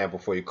great example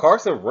for you.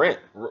 Carson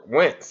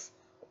Wentz,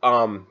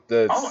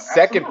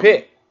 second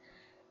pick.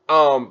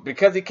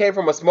 Because he came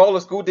from a smaller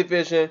school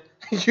division,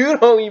 you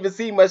don't even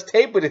see much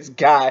tape of this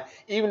guy,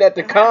 even at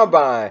the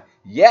combine.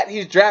 Yet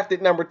he's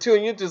drafted number 2,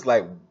 and you're just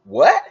like,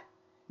 what?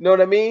 You know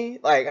what I mean?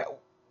 Like,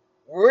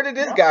 where did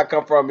this guy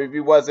come from if he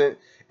wasn't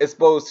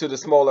exposed to the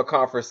smaller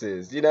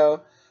conferences? You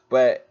know?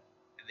 But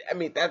I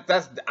mean,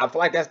 that's I feel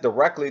like that's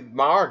directly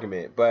my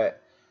argument.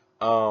 But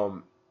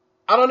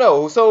I don't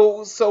know.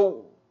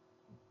 So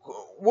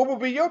what would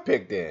be your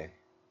pick then?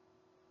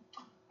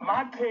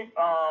 My pick,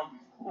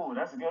 ooh,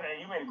 that's a good. And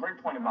you made a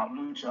great point about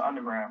Lucha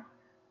Underground.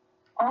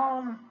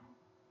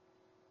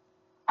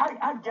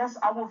 I guess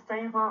I will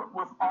favor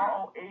with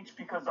ROH,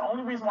 because the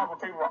only reason why I would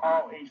favor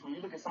ROH, when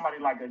you look at somebody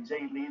like a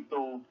Jay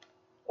Lethal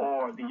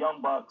or the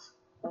Young Bucks,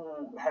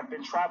 who have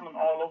been traveling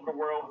all over the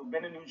world, who've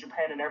been in New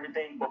Japan and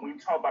everything, but when you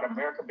talk about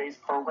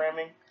America-based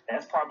programming,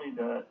 that's probably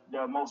the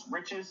most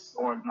richest,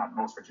 or not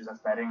most richest,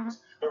 that's bad English,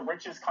 the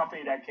richest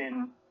company that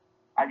can,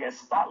 I guess,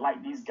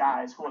 spotlight these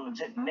guys who are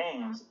legit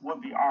names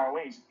would be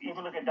ROH.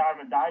 Even look at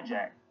Diamond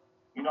Dijak.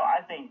 You know,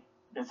 I think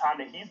the time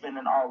that he's been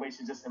in ROH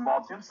has just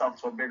involved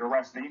himself to a bigger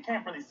wrestler. You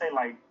can't really say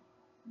like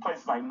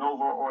places like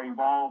Nova or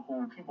Evolve,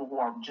 people who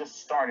are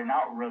just starting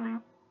out really,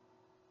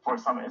 for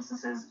some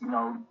instances, you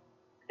know,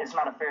 it's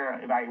not a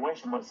fair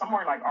evaluation. But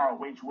somewhere like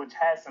ROH, which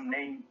has some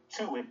name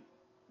to it,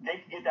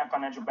 they could get that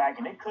financial back,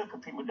 and they could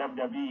compete with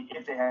WWE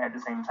if they had the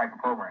same type of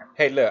program.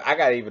 Hey, look, I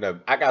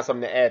got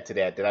something to add to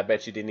that I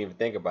bet you didn't even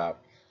think about.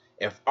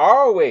 If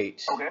ROH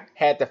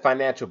had the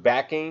financial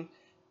backing,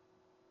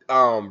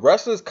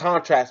 wrestlers'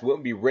 contracts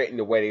wouldn't be written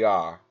the way they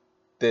are.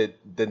 The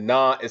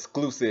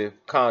non-exclusive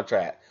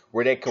contract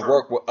where they can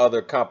work with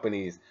other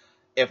companies.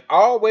 If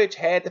ROH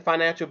had the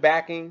financial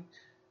backing,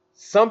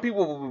 some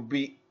people would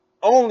be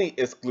only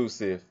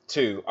exclusive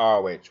to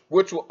ROH,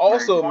 which will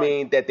also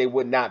mean that they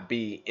would not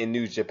be in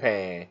New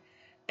Japan,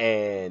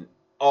 and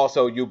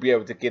also you'll be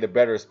able to get a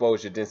better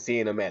exposure than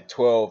seeing them at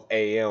 12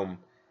 a.m.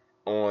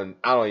 on,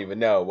 I don't even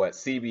know, what,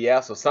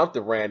 CBS or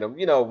something random,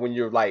 you know, when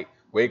you're like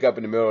Wake up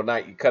in the middle of the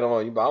night, you cut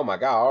on, you be like, oh my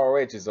God,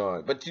 ROH is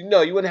on. But you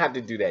wouldn't have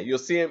to do that. You'll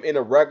see him in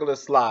a regular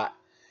slot,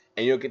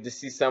 and you'll get to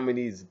see some of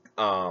these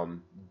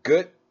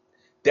good,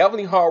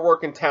 definitely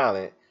hardworking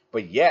talent,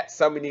 but yet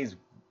some of these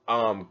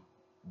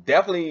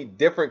definitely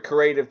different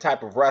creative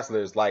type of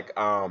wrestlers like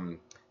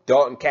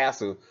Dalton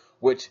Castle,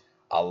 which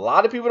a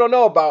lot of people don't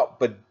know about,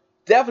 but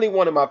definitely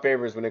one of my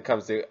favorites when it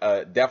comes to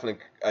definitely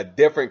a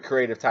different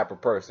creative type of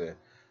person.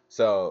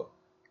 So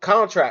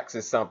contracts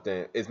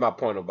is my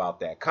point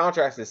about that.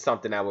 Contracts is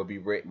something that would be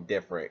written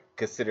different,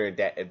 considering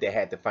that if they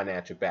had the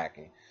financial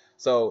backing.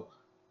 So,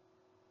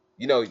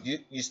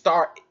 you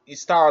start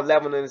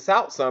leveling this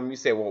out some. You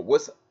say, well,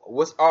 what's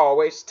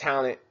ROH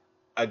talent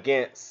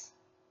against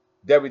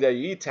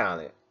WWE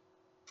talent?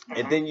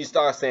 And then you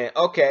start saying,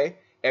 okay,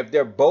 if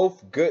they're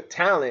both good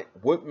talent,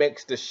 what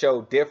makes the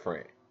show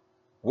different?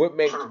 What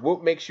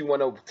makes you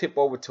want to tip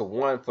over to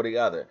one for the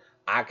other?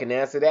 I can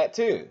answer that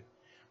too.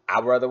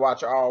 I'd rather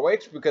watch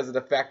ROH because of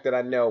the fact that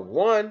I know,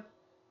 one,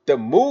 the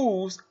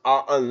moves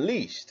are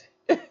unleashed.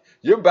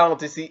 You're bound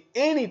to see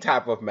any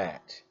type of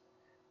match.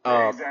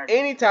 Exactly.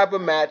 Any type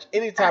of match,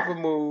 any type of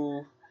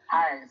move.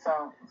 Alright,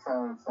 so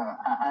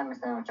I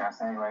understand what y'all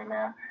saying right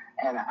now.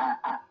 And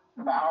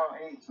the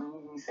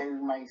ROH, you say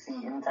we might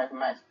see any type of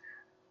match.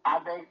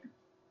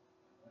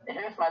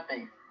 Here's my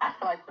thing. I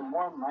feel like the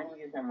more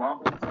money is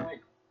involved into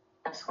it,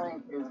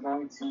 wrestling is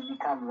going to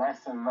become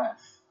less and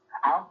less.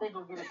 I don't think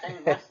we'll get the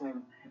same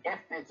wrestling if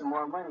there's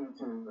more money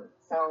to it.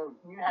 So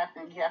you have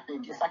to,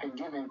 it's like a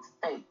give and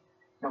take.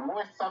 The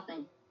more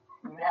something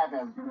you have,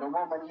 the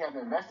more money you have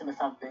invested in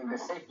something, the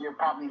safer you're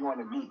probably going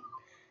to be.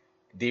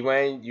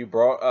 Dwayne, you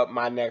brought up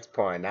my next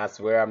point. That's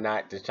where I'm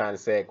not just trying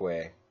to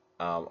segue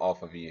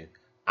off of you.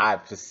 I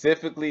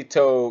specifically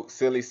told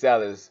Silly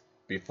Sellers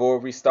before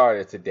we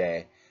started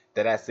today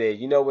that I said,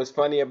 you know what's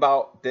funny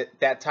about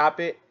that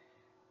topic?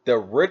 The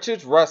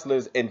richest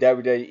wrestlers in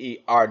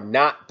WWE are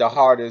not the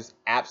hardest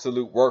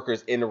absolute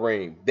workers in the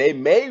ring. They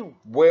may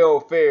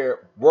well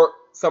work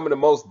some of the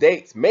most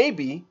dates,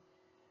 maybe,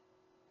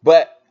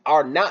 but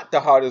are not the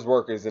hardest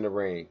workers in the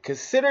ring.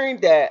 Considering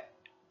that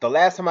the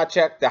last time I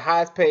checked, the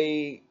highest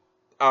paid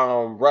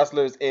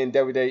wrestlers in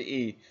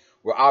WWE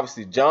were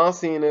obviously John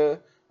Cena,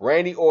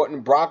 Randy Orton,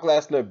 Brock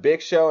Lesnar,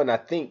 Big Show, and I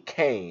think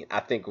Kane. I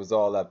think was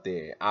all up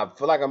there. I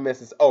feel like I'm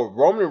missing. Oh,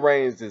 Roman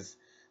Reigns is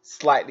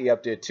slightly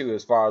up there too,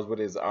 as far as what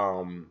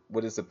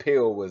his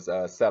appeal was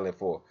selling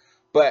for.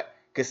 But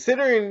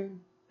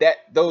considering that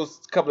those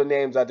couple of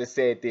names I just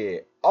said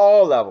there,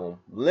 all of them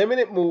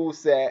limited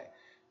moveset,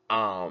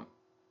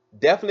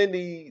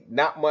 definitely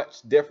not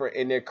much different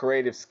in their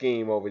creative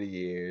scheme over the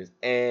years,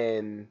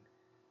 and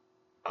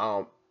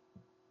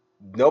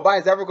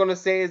nobody's ever gonna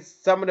say it's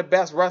some of the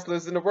best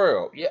wrestlers in the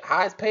world. Yeah,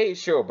 highest paid,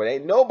 sure, but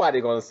ain't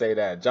nobody gonna say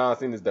that John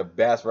Cena is the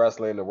best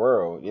wrestler in the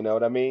world. You know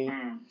what I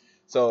mean?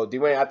 So,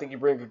 Dwayne, I think you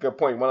bring a good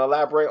point. Want to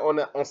elaborate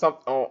on some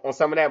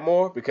of that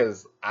more,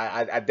 because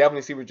I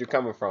definitely see what you're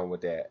coming from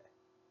with that.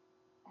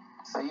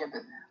 So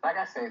like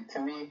I said, to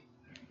me,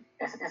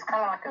 it's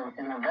kind of like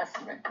an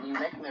investment. You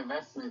make an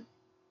investment,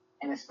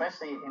 and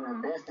especially in a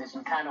business,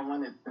 you kind of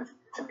want it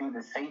to be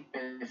the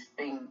safest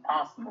thing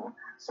possible.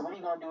 So what are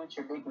you going to do with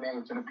your big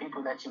names or the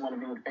people that you want to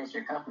be with face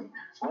your company?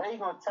 So what are you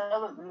going to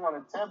tell them? You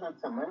want to tell them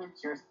to limit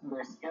their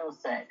skill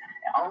set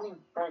and only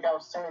bring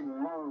out certain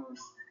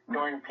moves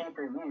during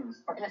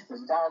pay-per-views. For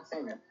instance, John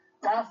Cena.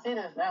 John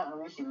Cena is now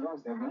unleashing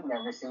moves that we've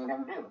never seen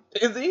him do.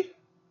 Is he?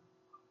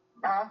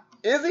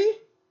 Is he?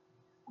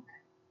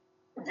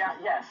 Yeah,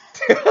 yes.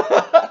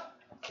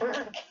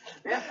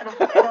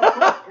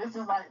 This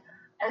is like,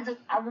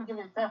 I would give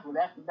you an example.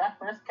 That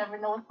first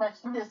Kevin Owens match,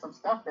 he did some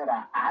stuff that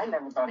I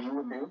never thought he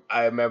would do.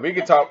 Man, we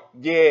could talk.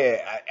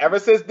 Yeah, ever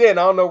since then,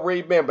 I don't know where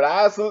he's been, but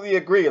I absolutely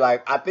agree.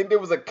 Like, I think there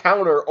was a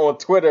counter on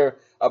Twitter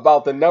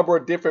about the number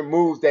of different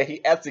moves that he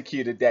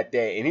executed that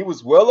day, and he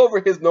was well over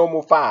his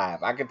normal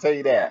 5. I can tell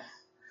you that.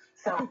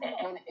 So,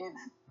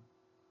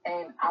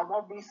 and I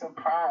won't be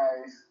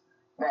surprised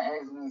that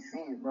as we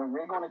see, but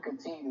we're going to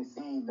continue to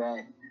see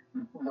that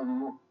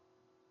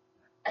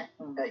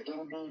the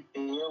indie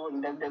field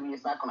in WWE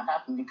is not going to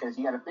happen, because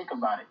you got to think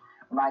about it.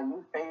 My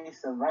new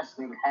face of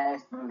wrestling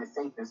has to be the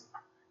safest.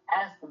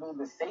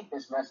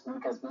 Wrestling,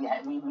 because we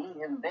need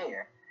him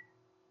there.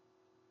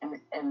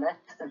 And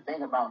that's the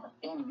thing about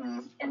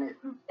indies, and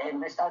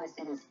we're starting to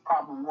see this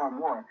problem more and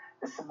more.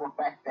 The simple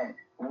fact that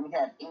when we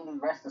have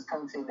indie wrestlers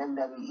come to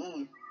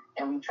WWE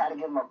and we try to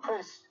give them a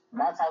push,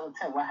 9 times out of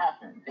 10, what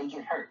happened? They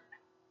get hurt.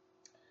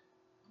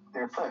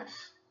 They're pushed.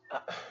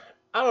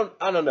 I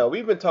don't know.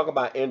 We've been talking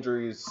about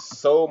injuries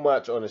so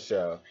much on the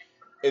show.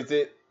 Is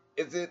it?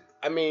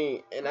 I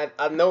mean, and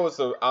I know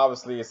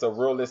obviously it's a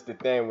realistic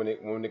thing when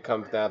it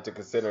comes down to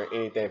considering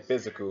anything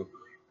physical.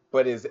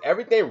 But is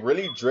everything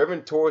really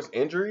driven towards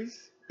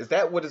injuries? Is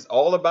that what it's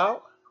all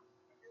about?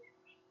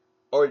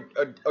 Or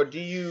do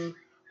you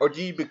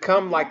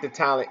become like the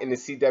talent in the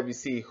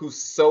CWC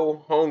who's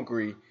so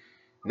hungry,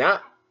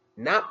 not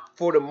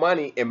for the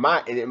money? In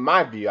my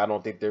view, I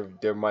don't think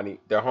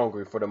they're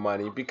hungry for the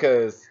money,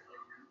 because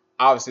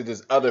obviously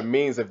there's other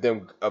means of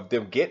them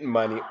getting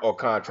money or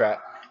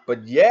contract.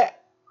 But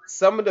yet,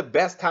 some of the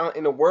best talent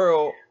in the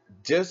world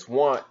just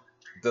want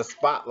the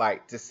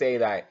spotlight to say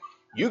like,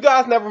 you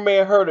guys never may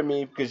have heard of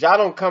me because y'all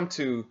don't come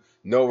to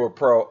Nova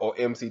Pro or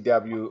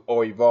MCW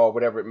or Evolve,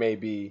 whatever it may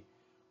be.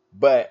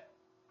 But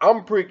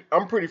I'm pretty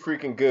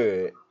freaking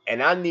good,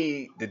 and I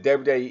need the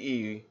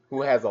WWE,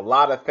 who has a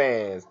lot of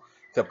fans,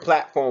 to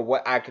platform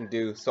what I can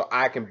do so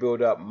I can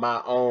build up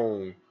my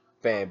own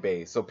fan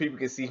base so people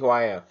can see who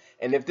I am.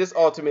 And if this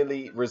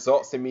ultimately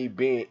results in me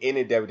being in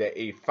the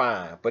WWE,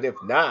 fine. But if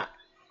not,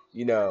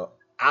 you know,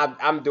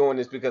 I'm doing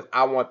this because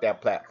I want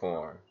that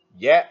platform.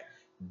 Yet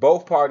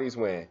both parties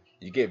win.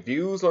 You get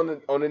views on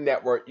the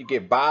network, you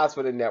get buys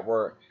for the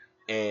network,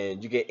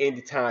 and you get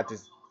any time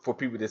for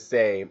people to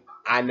say,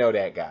 I know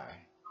that guy.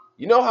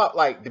 You know how,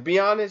 like, to be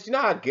honest, you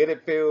know how good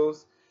it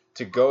feels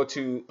to go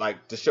to,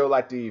 like, the show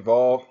like the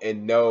Evolve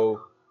and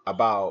know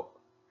about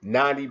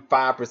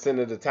 95%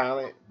 of the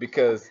talent,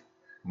 because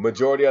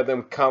majority of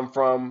them come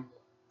from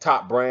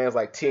top brands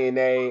like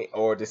TNA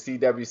or the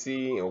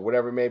CWC or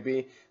whatever it may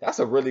be. That's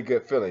a really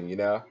good feeling, you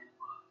know?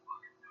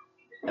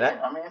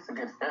 Yeah, I mean, it's a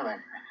good feeling.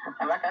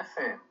 And like I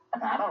said,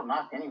 I don't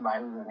knock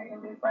anybody who's in the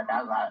Indies. Like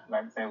I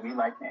said, we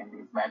like the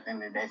Indies. Back in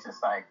the day, it's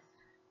just like,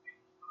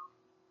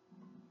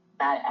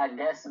 I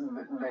guess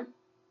the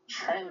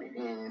trend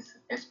is,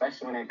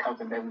 especially when it comes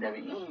to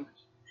WWE,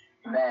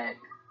 that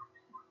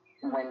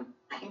when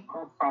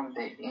people from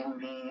the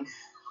Indies,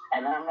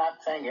 and I'm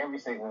not saying every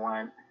single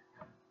one,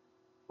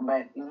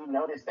 but you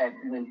notice that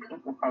when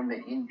people from the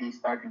Indies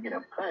start to get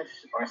a push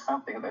or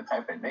something of that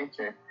type of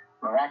nature,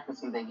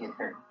 miraculously they get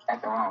hurt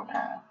at the wrong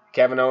time.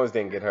 Kevin Owens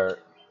didn't get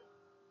hurt.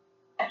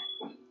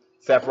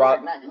 Seth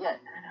Rollins. Not yet.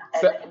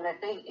 And the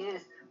thing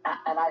is,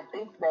 and I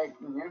think that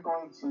you're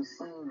going to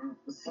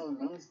see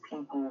these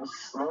people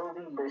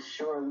slowly but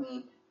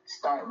surely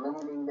start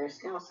limiting their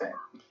skill set.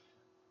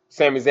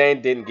 Sami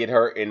Zayn didn't get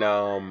hurt in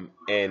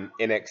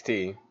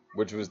NXT,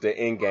 which was the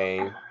end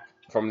game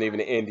from leaving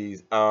the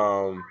Indies.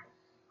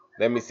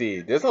 Let me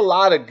see. There's a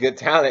lot of good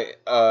talent.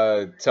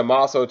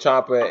 Tommaso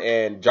Ciampa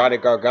and Johnny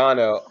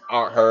Gargano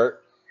aren't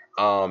hurt.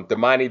 The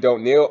Mighty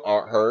Don't Kneel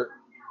aren't hurt.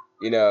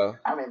 You know.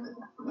 I mean,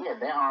 yeah,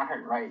 they aren't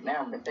hurt right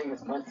now. The thing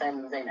is, was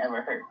Sami Zayn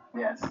ever hurt?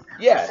 Yes.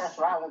 Yes.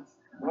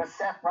 Was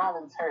Seth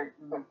Rollins hurt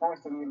before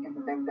him to get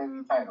the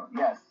WWE title?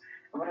 Yes.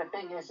 But the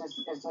thing is,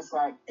 it's just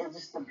like, it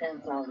just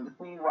depends on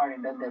who you are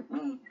in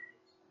WWE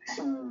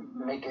to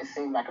make it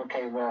seem like,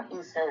 okay, well,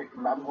 he's hurt,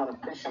 but I'm going to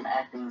push him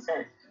after he's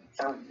hurt.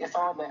 So it's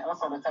all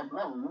the type of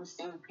level. We've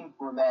seen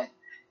people that,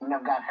 you know,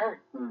 got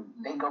hurt, and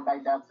they go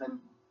back down to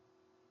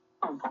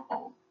the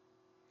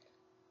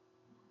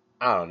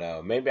I don't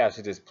know. Maybe I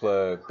should just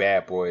plug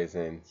Bad Boys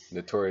and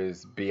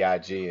Notorious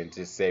B.I.G. and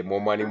just say more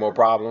money, more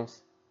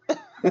problems.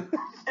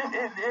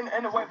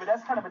 In a way, but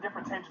that's kind of a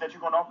different tangent that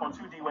you're going off on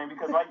too, D-Wayne,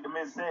 because like the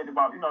Miz said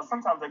about, you know,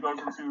 sometimes that goes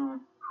into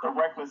the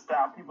reckless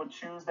style people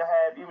choose to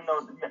have, even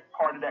though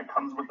part of that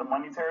comes with the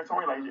money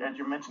territory, like as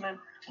you're mentioning.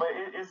 But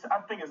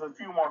I think it's a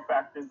few more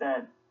factors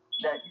that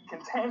can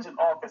tangent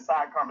off as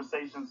side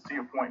conversations, to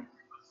your point.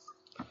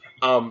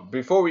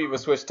 Before we even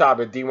switch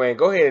topic, D-Wayne,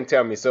 go ahead and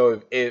tell me.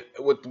 So, if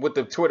with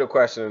the Twitter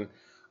question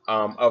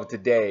of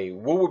today,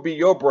 what would be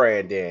your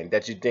brand then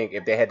that you think,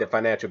 if they had the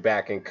financial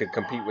backing, could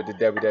compete with the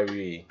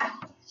WWE?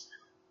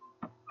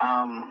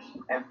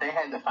 If they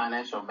had the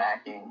financial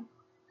backing,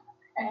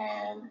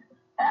 and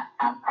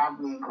I'm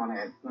probably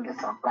gonna get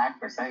some flack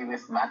for saying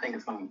this, but I think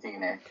it's gonna be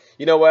TNA.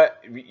 You know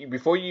what?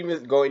 Before you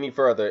even go any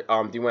further,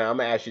 D-Wayne, I'm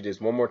gonna ask you this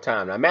one more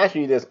time. I'm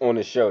asking you this on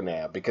the show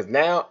now because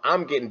now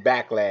I'm getting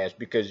backlash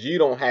because you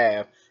don't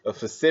have a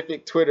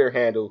specific Twitter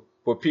handle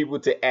for people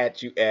to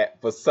at you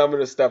at for some of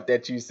the stuff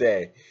that you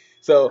say.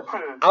 So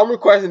I'm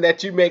requesting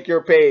that you make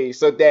your page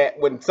so that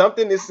when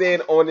something is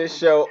said on this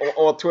show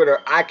or on Twitter,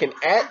 I can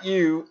at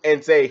you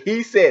and say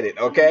he said it.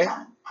 Okay.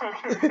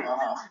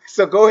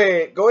 So go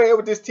ahead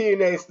with this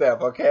TNA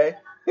stuff, okay?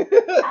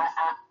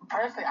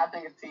 Personally, I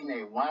think it's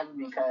TNA. One,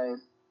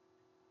 because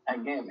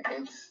again,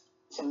 it's,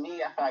 to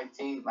me, I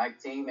feel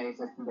like TNA is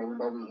just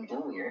WWE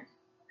Junior.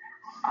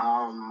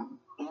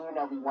 Even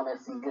though we want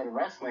to see good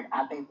wrestling,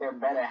 I think they're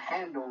better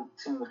handled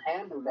to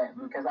handle that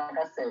because, like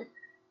I said,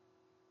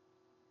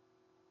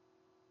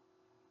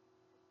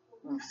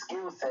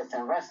 skill sets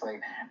in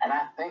wrestling, and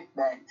I think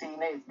that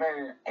TNA is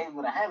better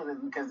able to handle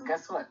it because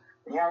guess what?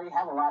 They already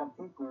have a lot of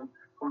people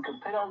who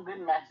can put on good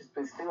matches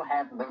but still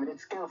have limited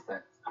skill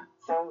sets.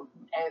 So,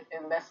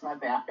 and that's my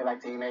thing. I feel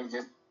like TNA is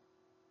just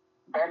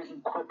better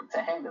equipped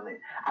to handle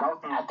it.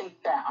 I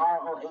think that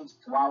ROH,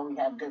 while we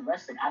have good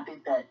wrestling, I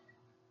think that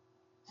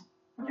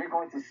you're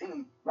going to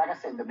see, like I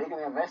said, the bigger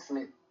the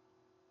investment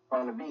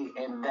going to be,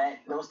 and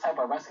that those type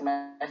of wrestling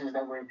matches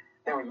that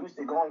we're used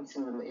to going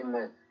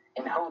to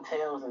in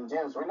hotels and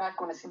gyms, we're not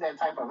going to see that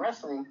type of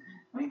wrestling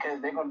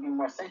because they're going to be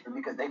more safer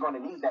because they're going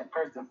to need that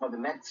person for the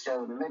next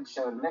show, the next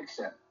show, the next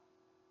show.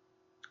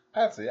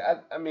 Absolutely.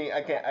 I mean,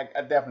 I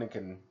definitely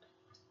can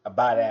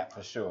buy that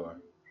for sure.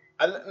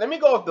 Let me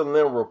go off the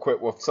limb real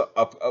quick with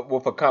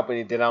a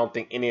company that I don't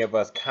think any of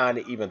us kind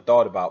of even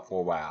thought about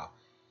for a while.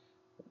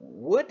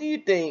 What do you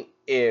think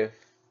if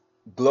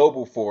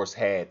Global Force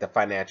had the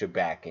financial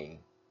backing,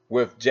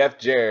 with Jeff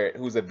Jarrett,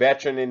 who's a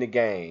veteran in the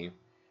game,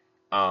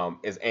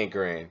 is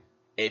anchoring.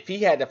 If he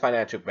had the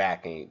financial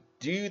backing,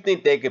 do you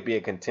think they could be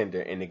a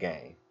contender in the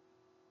game?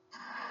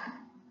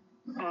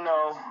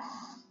 No,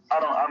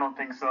 I don't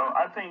think so.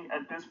 I think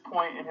at this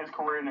point in his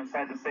career, and it's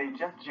sad to say,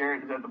 Jeff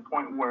Jarrett is at the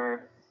point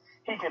where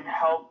he can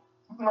help.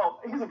 No,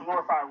 he's a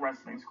glorified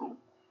wrestling school.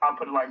 I'll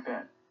put it like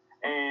that.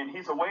 And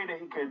he's a way that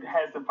he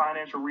has the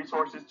financial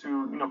resources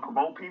to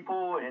promote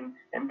people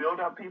and build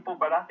up people.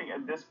 But I think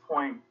at this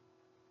point,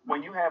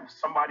 when you have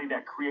somebody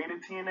that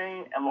created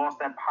TNA and lost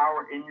that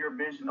power in your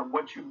vision of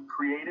what you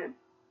created,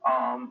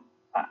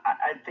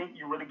 I think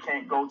you really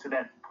can't go to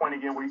that point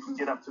again where you can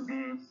get up to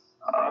be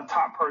a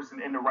top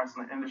person in the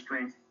wrestling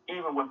industry,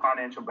 even with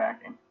financial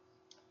backing.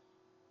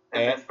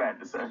 And that's bad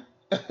to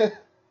say.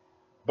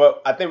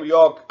 But I think we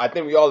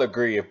all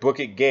agree if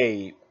Booker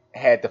Gabe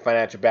had the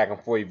financial backing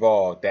for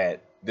Evolve,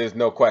 that there's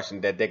no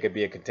question that they could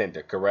be a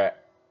contender, correct?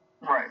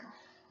 Right.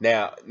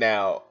 Now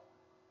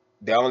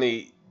the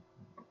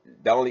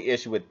only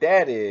issue with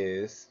that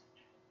is,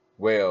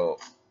 well,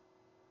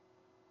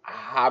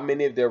 how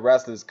many of their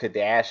wrestlers could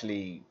they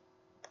actually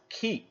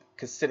keep,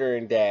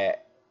 considering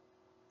that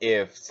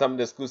if some of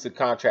the exclusive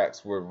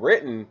contracts were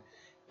written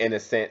in a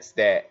sense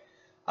that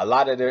a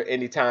lot of their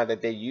any time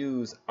that they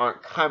use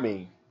aren't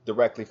coming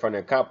directly from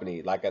their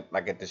company, like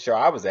at the show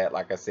I was at,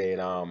 like I said,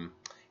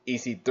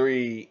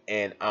 EC3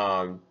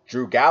 and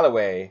Drew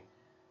Galloway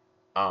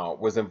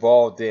was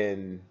involved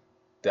in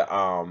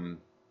the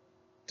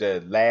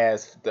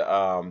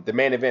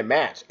main event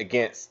match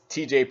against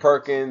TJ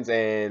Perkins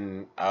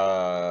and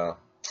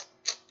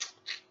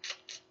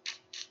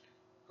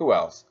who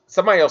else?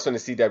 Somebody else from the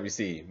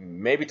CWC.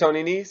 Maybe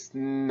Tony Nese?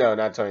 No,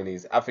 not Tony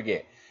Nese. I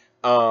forget.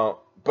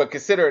 But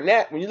considering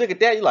that, when you look at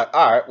that, you're like,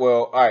 all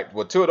right.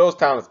 Well, two of those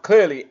talents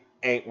clearly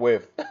ain't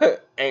with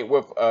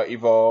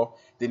Evolve.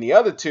 Then the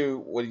other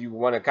two, well, you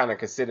want to kind of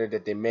consider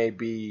that they may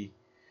be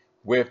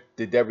with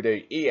the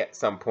WWE at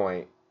some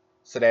point.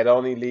 So that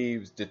only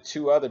leaves the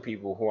two other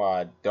people who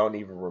I don't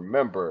even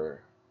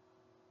remember.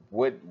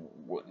 What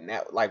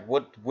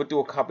do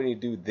a company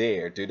do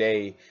there? Do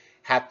they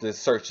have to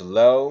search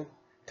low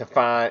to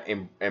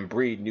find and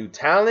breed new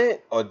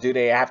talent, or do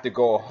they have to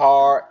go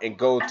hard and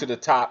go to the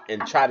top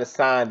and try to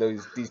sign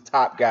these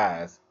top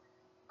guys?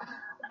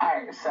 All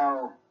right,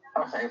 so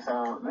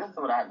this is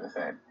what I have to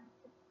say.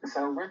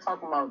 So we're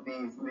talking about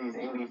these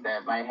indies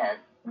that might have,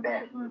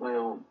 that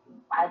will,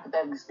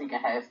 hypothetically speaking,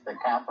 has the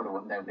capital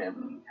of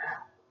WWE.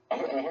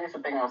 And here's the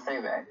thing, I'll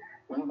say that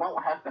you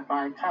won't have to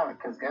find talent,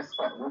 because guess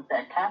what? With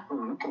that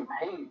capital, you can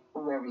pay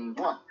whoever you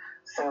want.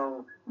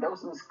 So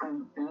those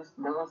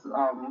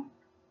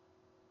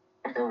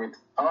if they were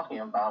talking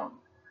about,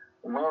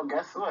 well,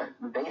 guess what?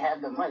 They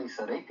have the money,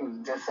 so they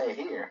can just say,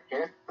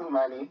 here's the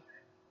money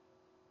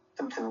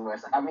to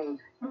us. I mean,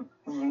 do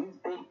you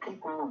think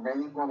people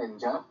really want to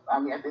jump? I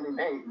mean, at the end of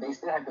the day, they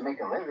still have to make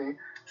a living.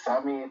 So,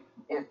 I mean,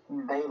 if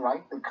they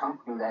like the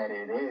company that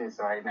it is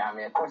right now, I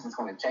mean, of course it's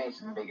going to change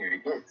the bigger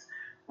it gets.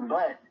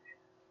 But,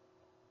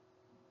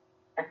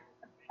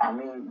 I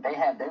mean,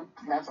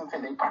 that's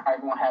something they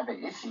probably won't have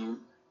an issue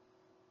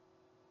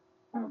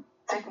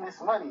taking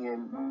this money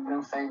and, doing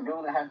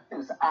what they have to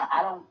do. So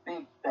I don't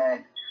think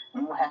that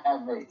you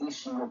have an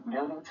issue with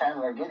building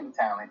talent or getting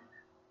talent.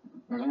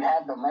 You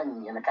have the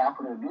money and the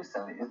capital to do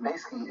so.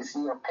 It's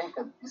your pick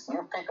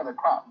of the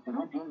crop.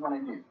 What do you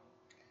want to do?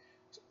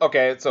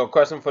 Okay, so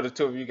question for the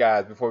two of you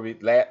guys before we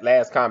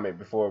last comment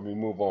before we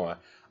move on.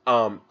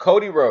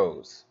 Cody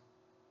Rhodes.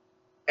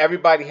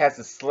 Everybody has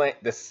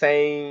the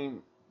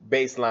same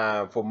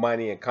baseline for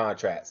money and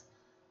contracts.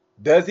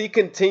 Does he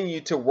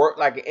continue to work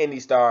like an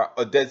indie star,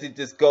 or does he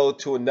just go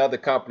to another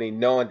company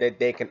knowing that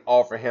they can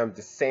offer him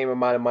the same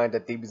amount of money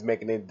that he was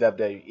making in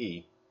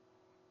WWE?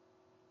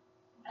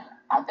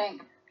 I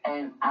think,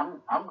 and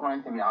I'm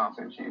going to be honest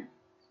with you,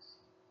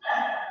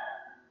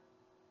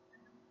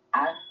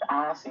 I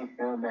honestly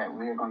feel that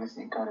we're going to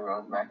see Cody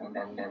Rhodes back in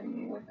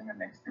WWE within the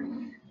next 3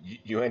 years.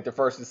 You ain't the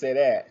first to say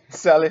that.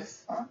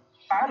 Celis?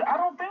 I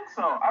don't think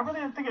so. I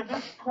really think at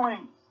this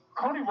point,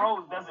 Cody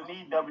Rhodes doesn't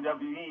need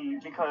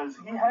WWE because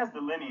he has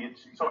the lineage.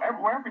 So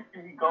wherever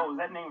he goes,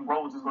 that name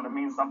Rhodes is going to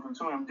mean something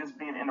to him, just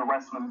being in the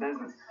wrestling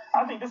business.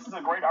 I think this is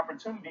a great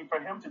opportunity for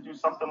him to do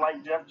something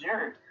like Jeff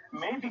Jarrett.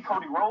 Maybe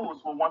Cody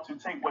Rhodes will want to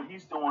take what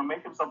he's doing,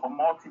 make himself a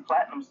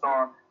multi-platinum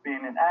star,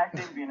 being in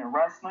acting, being in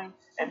wrestling.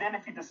 And then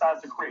if he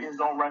decides to create his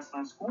own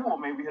wrestling school,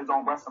 maybe his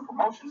own wrestling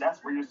promotion,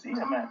 that's where you see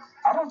him at.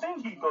 I don't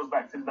think he goes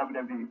back to the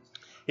WWE.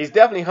 He's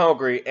definitely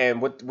hungry, and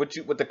with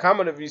the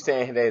comment of you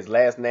saying that his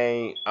last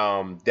name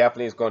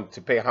definitely is going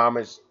to pay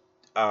homage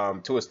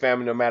to his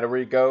family no matter where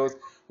he goes.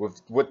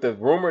 With the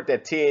rumor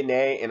that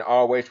TNA and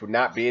ROH would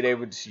not be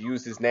able to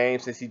use his name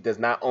since he does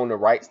not own the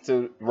rights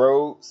to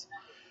Rhodes,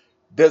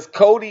 does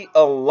Cody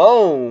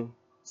alone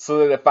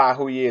solidify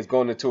who he is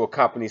going into a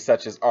company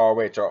such as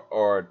ROH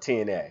or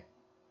TNA?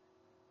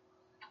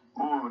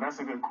 Ooh, that's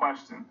a good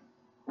question.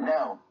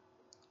 No.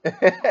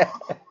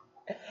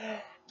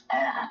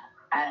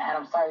 And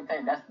I'm sorry to say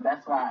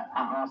that's why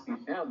I honestly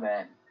feel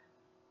that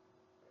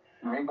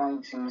we're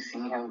going to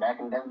see him back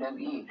in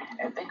WWE.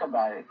 And think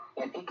about it,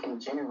 if he can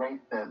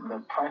generate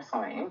the press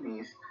on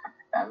Indies,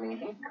 I mean,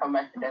 he can come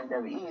back to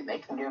WWE. They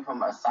can give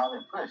him a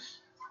solid push.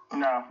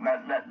 No,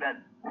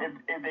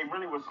 if they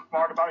really were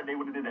smart about it, they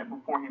would have did that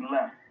before he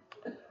left,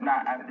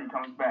 not after he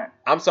comes back.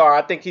 I'm sorry,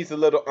 I think he's a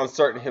little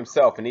uncertain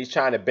himself, and he's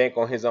trying to bank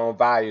on his own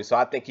value. So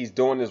I think he's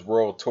doing this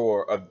world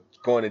tour of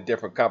going to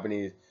different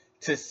companies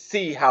to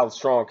see how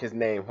strong his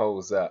name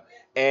holds up,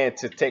 and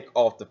to take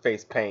off the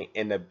face paint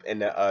and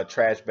the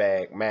trash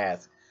bag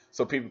mask,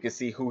 so people can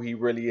see who he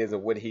really is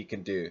and what he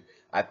can do.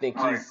 I think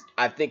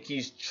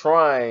he's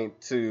trying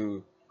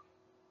to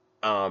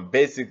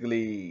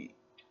basically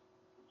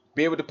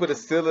be able to put a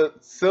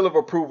seal of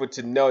approval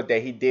to know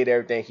that he did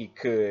everything he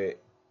could,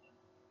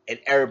 and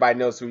everybody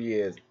knows who he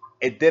is.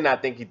 And then I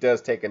think he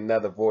does take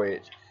another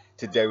voyage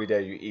to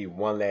WWE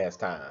one last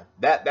time.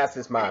 That's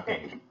just my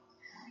opinion.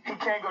 He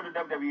can't go to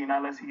WWE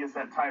unless he gets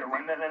that title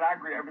run. And I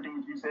agree with everything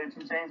that you said, 2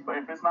 Chainz. But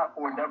if it's not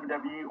for a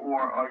WWE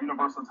or a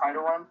Universal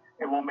title run,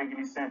 it won't make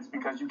any sense,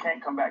 because you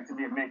can't come back to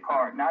be a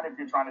mid-card. Not if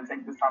you're trying to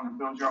take this time to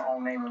build your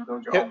own name and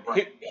build your own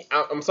brand.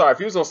 I'm sorry, if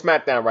he was on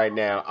SmackDown right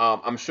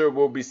now, I'm sure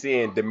we'll be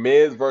seeing The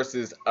Miz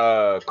versus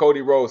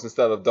Cody Rhodes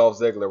instead of Dolph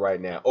Ziggler right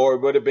now. Or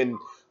it would have been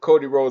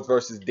Cody Rhodes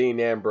versus Dean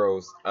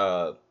Ambrose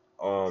on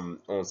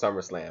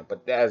SummerSlam.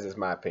 But that's just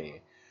my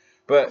opinion.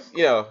 But,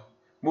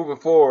 moving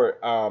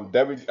forward,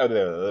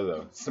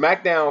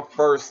 SmackDown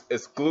first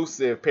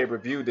exclusive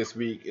pay-per-view this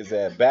week is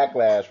at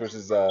Backlash, which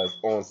is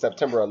on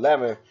September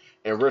 11th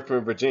in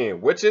Richmond, Virginia,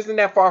 which isn't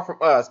that far from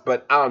us,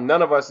 but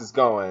none of us is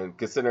going,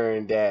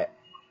 considering that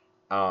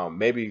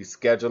maybe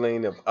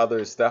scheduling of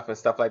other stuff and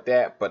stuff like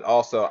that. But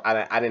also,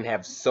 I didn't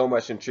have so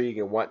much intrigue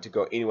and want to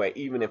go anyway,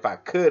 even if I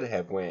could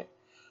have went.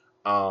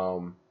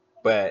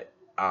 But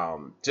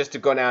just to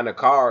go down the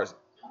cards,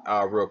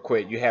 real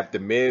quick, you have The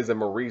Miz and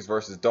Maurice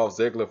versus Dolph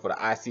Ziggler for the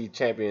IC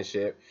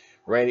Championship.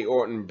 Randy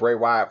Orton and Bray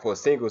Wyatt for a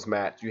singles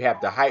match. You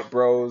have the Hype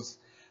Bros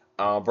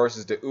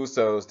versus the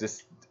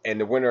Usos. And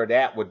the winner of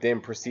that would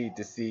then proceed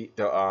to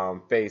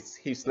face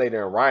Heath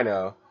Slater and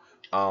Rhino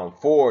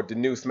for the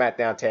new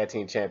SmackDown Tag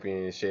Team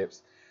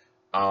Championships.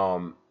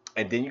 And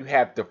then you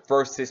have the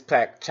first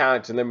six-pack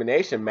challenge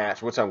elimination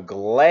match, which I'm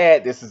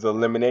glad this is an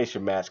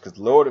elimination match, because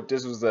Lord, if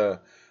this was a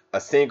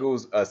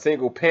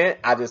single pin,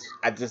 I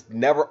just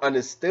never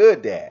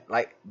understood that.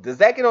 Like,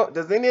 does any of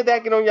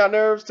that get on y'all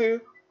nerves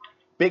too?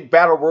 Big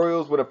battle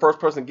royals where the first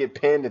person get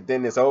pinned and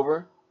then it's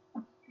over.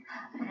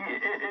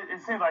 It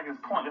seems like it's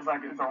pointless,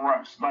 like it's a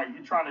rush. Like,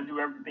 you're trying to do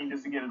everything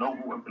just to get it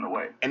over with in a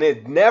way. And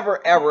it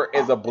never ever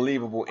is a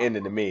believable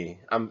ending to me.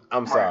 I'm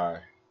sorry.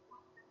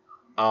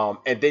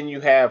 And then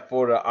you have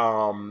for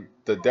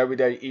the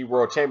WWE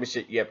World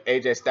Championship, you have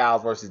AJ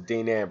Styles versus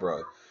Dean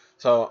Ambrose.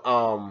 So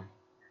all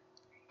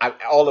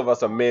of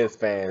us are Miz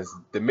fans.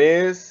 The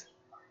Miz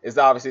is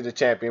obviously the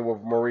champion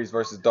with Maurice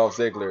versus Dolph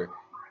Ziggler.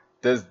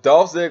 Does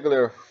Dolph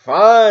Ziggler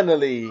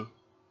finally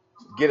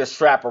get a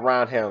strap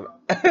around him?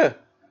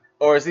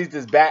 Or is he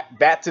just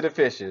back to the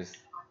fishes?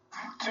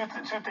 Two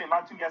things.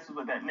 My two guesses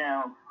with that.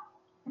 Now,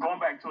 going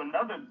back to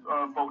another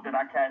vote that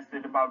I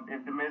casted about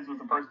if The Miz was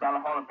the first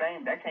ballot Hall of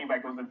Fame, that came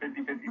back. It was a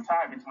 50-50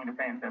 tie between the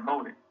fans that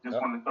voted. Just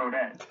wanted to throw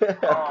that.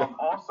 Okay.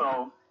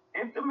 Also,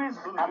 if The Miz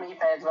loses... How many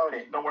fans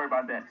voted? Don't worry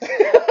about that.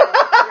 if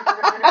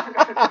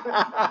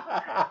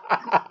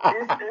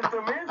The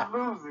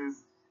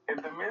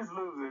Miz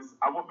loses,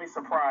 I won't be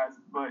surprised.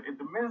 But if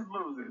The Miz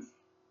loses,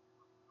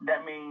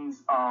 that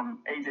means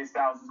AJ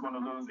Styles is going to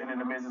lose, and then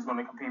The Miz is going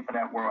to compete for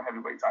that World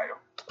Heavyweight title.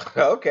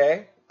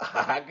 Okay.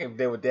 I can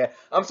deal with that.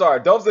 I'm sorry,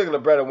 Dolph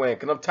Ziggler better win,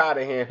 because I'm tired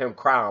of hearing him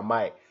cry on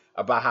Mike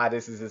about how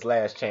this is his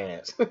last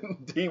chance.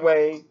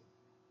 D-Wayne?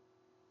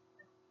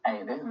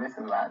 Hey, this is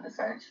a lot to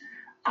say.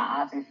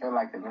 I honestly feel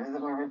like The Miz is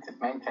going to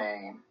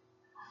maintain.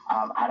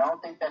 I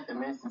don't think that The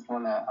Miz is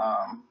going to,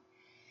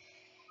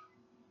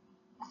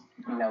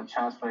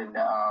 transfer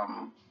the,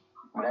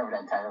 whatever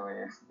that title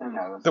is. Who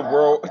knows? The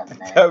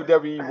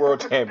WWE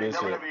World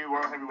Championship. WWE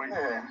World Heavyweight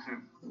Championship.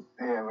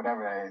 Yeah,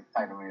 whatever that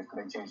title is,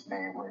 they changed the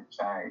name, which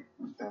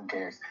who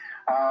cares?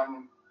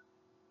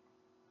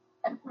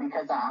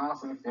 Because I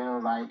honestly feel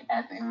like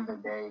at the end of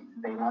the day,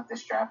 they want the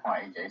strap on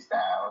AJ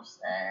Styles,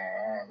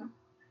 and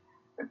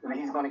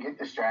he's going to get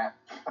the strap.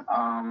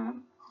 I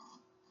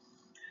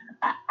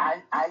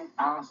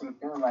honestly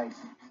feel like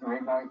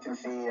we're going to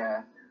see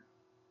a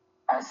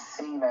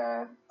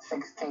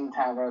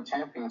 16-time world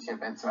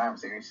championship at Survivor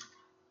Series.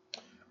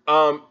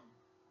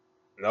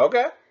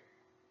 Okay.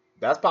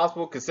 That's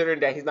possible,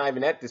 considering that he's not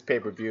even at this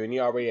pay-per-view, and he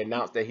already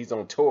announced that he's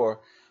on tour.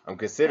 I'm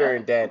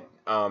considering that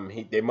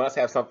they must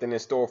have something in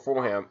store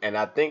for him, and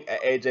I think an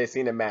AJ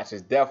Cena match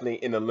is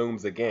definitely in the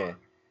looms again.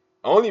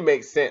 Only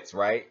makes sense,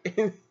 right?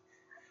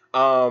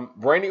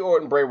 Randy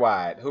Orton, Bray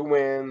Wyatt, who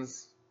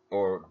wins,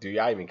 or do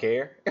y'all even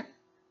care?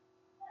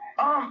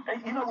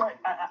 You know what?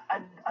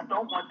 I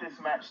don't want this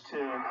match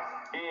to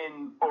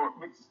end, or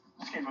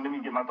excuse me, let me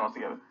get my thoughts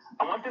together.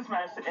 I want this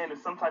match to end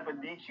as some type of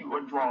DQ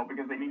or draw,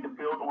 because they need to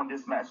build on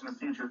this match in the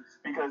future,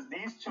 because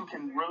these two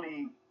can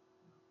really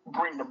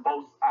bring the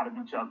most out of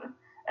each other.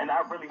 and I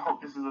really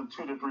hope this is a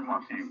 2 to 3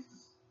 month feud.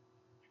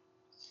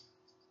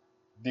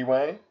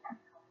 Dwayne?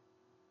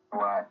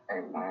 What?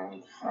 I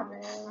mean,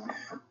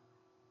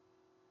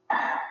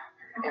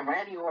 if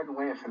Randy Orton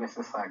wins for this,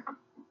 it's like,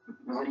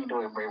 what are you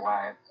doing, Bray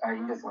Wyatt? Are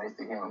you just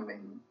wasting him?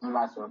 And you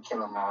might as well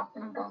kill him off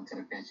and go to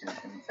the pitches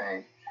and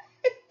say,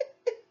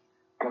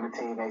 go to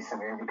TNA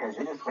somewhere because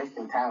you're just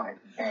wasting talent.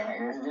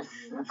 And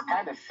it's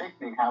kind of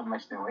sickening how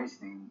much they're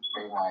wasting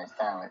Bray Wyatt's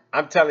talent.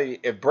 I'm telling you,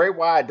 if Bray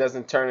Wyatt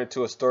doesn't turn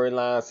into a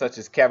storyline such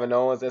as Kevin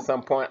Owens at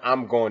some point,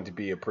 I'm going to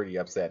be pretty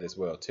upset as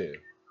well, too.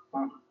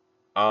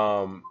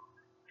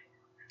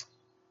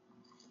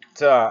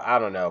 So I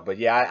don't know, but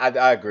yeah,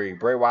 I agree.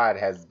 Bray Wyatt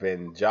has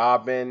been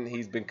jobbing.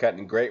 He's been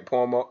cutting great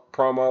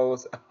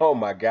promos. Oh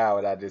my God,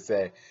 what I just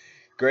said.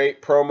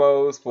 Great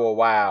promos for a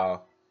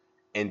while,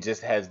 and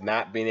just has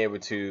not been able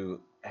to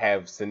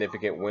have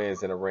significant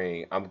wins in the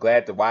ring. I'm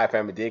glad the Wyatt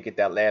family did get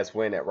that last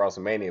win at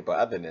WrestleMania, but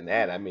other than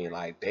that, I mean,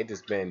 like they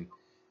just been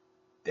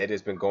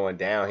going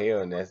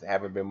downhill, and there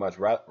haven't been much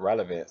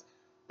relevance.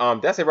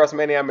 That's at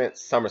WrestleMania. I meant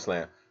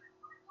SummerSlam.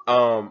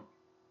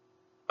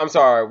 I'm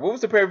sorry. What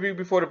was the pay-per-view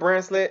before the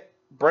brand split?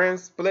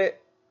 SummerSlam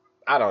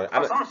was.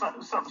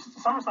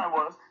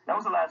 That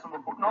was the last one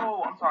before.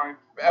 No, I'm sorry.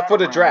 Before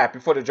the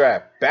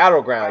draft.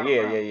 Battleground.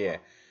 Yeah.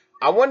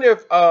 I wonder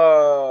if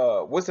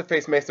what's the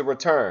face makes a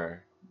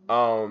return.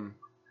 The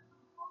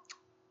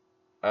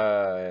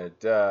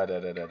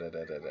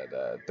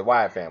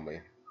Wyatt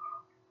family.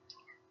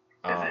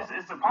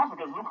 It's impossible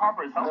because Luke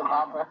Harper is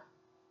healthy.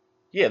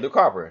 Yeah, Luke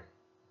Harper.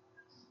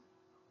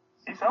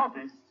 He's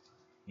healthy.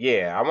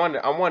 Yeah,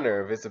 I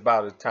wonder if it's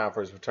about the time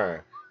for his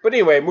return. But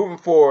anyway, moving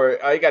forward,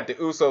 you got the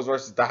Usos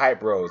versus the Hype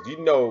Bros.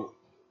 You know,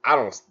 I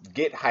don't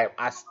get hype.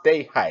 I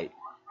stay hype.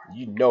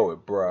 You know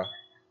it, bruh.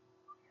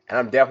 And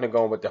I'm definitely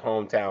going with the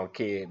hometown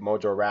kid,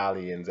 Mojo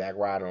Rawley and Zack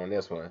Ryder on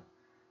this one.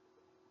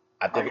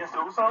 I think against the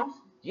Usos?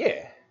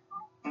 Yeah.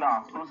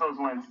 Nah, Usos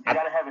wins. You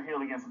gotta have a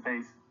heel against the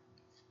face.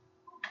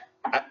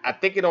 I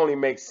think it only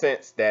makes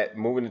sense that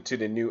moving into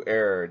the new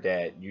era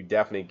that you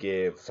definitely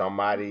give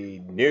somebody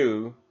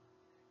new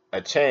a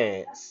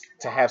chance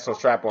to have some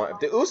strap on. If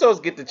the Usos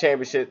get the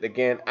championship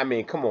again, I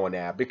mean, come on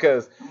now,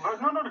 because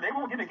no, they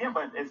won't get it again.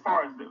 But as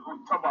far as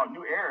talk about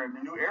new era,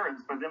 the new era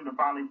is for them to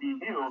finally be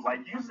heels.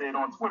 Like you said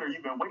on Twitter,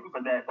 you've been waiting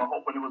for that, but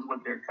hoping it was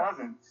with their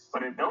cousin.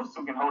 But if those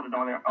two can hold it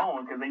on their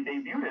own, because they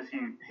debuted as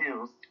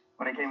heels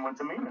when they came with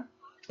Tamina.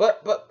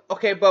 But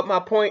my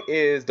point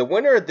is the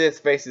winner of this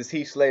faces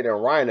Heath Slater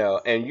and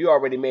Rhino, and you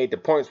already made the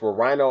points where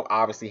Rhino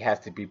obviously has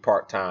to be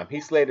part-time.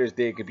 Heath Slater's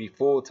could be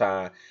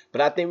full-time, but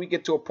I think we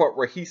get to a point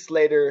where Heath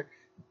Slater,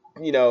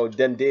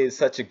 done did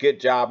such a good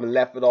job and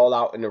left it all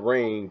out in the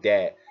ring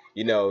that,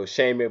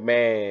 Shane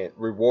McMahon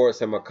rewards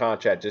him a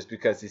contract just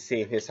because he's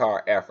seen his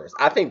hard efforts.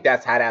 I think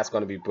that's how that's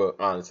going to be put,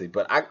 honestly,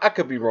 but I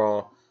could be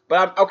wrong.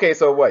 But okay,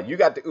 so what? You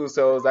got the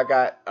Usos, I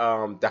got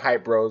the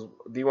Hype Bros.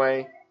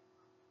 Dwayne?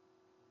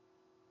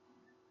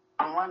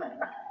 I wonder.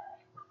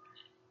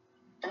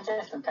 It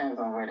just depends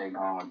on where they're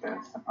going with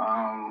this.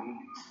 I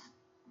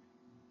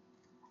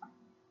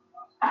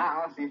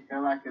honestly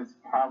feel like it's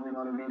probably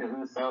going to be the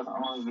Usos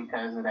only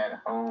because of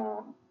that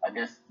whole, I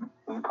guess,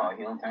 what we call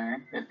heel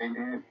turn that they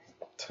did.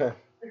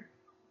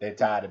 They're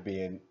tired of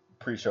being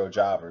pre-show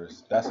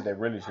jobbers. That's what they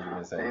really should have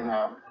been saying.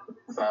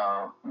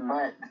 So,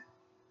 but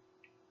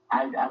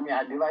I mean,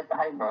 I do like the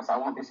Hype Bros. I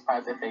won't be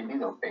surprised if they do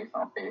go face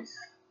on face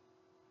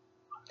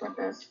with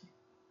this.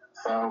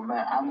 So,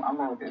 man, I'm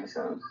going with the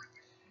Usos.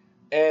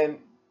 And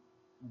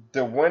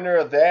the winner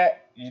of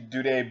that,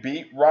 do they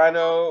beat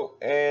Rhino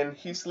and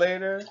Heath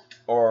Slater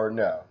or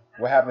no?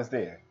 What happens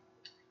there?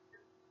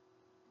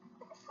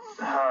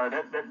 And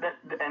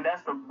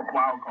that's the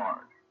wild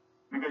card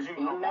because you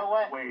know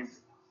what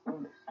ways.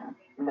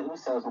 The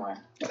Usos win.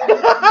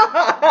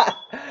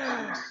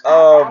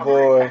 Oh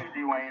boy!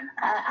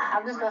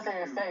 I'm just gonna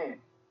say it.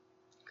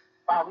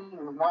 Wow, we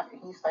want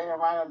Heath Slater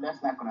and Rhino.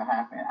 That's not gonna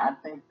happen. I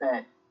think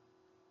that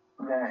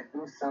the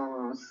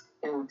Usos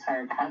heel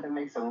turn kind of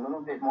makes it a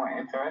little bit more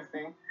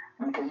interesting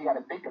because you got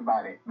to think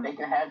about it. They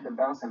can have the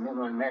belts and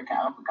Middle American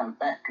Alpha come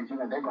back because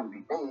they're going to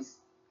be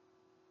face.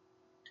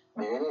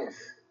 There it is.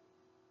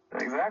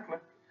 Exactly.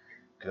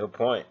 Good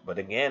point. But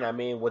again, I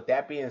mean, with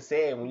that being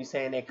said, when you're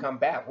saying they come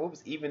back, what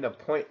was even the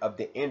point of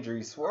the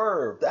injury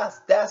swerve?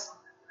 That's just.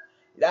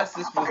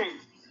 Okay,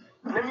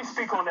 let me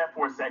speak on that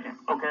for a second.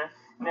 Okay.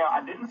 Now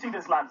I didn't see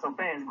this live, so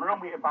fans, grill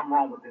me if I'm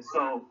wrong with this.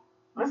 So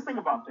let's think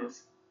about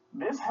this.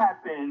 This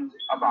happened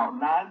about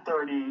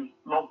 9:30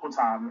 local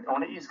time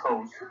on the East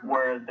Coast,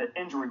 where the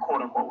injury,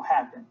 quote unquote,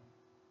 happened.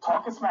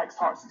 Talking Smack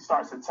starts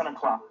at 10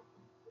 o'clock.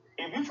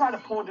 If you try to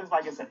pull this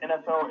like it's an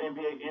NFL or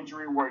NBA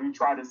injury where you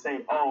try to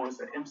say, oh, it's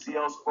an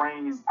MCL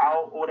sprain, he's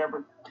out, or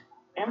whatever,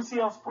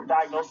 MCL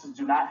diagnosis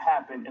do not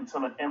happen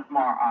until an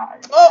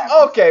MRI.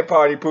 Oh, okay,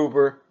 party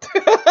pooper.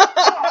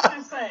 I'm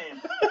just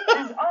saying,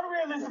 it's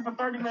unrealistic for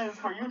 30 minutes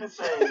for you to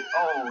say,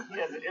 oh, he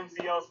has an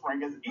MCL sprain.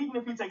 Because even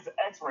if he takes an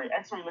X-ray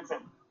looks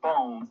at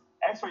bones.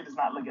 X-ray does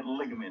not look at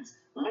ligaments.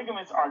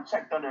 Ligaments are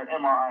checked under an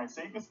MRI.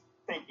 So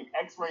thinking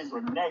X-rays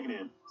were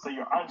negative, so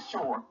you're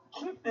unsure.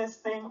 Keep this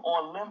thing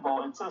on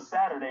limbo until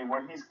Saturday,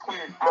 where he's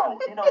cleared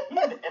out. You know,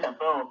 even the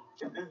NFL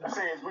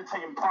says we're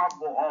taking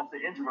probable off the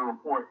injury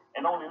report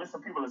and only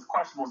listen to people as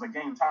questionables and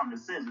game time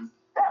decisions.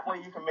 That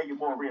way you can make it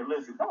more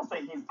realistic. Don't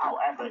say he's out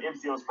after an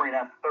MCL sprain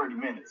after 30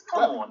 minutes.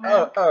 Come on,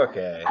 man.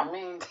 Okay. I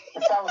mean,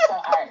 all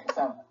right,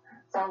 so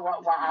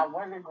what I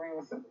would agree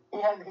with him,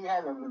 he has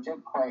a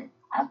legit point.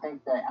 I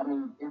think that, I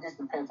mean, it just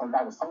depends on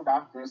doctors. Some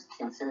doctors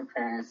can sit up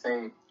here and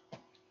say,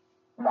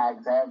 by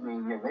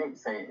examining your leg,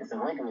 say it's a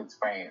ligament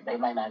sprain. They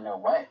might not know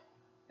what.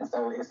 And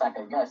so it's like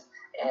a guess.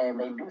 And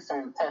they do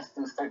certain tests,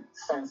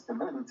 certain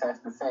stability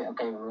tests to say,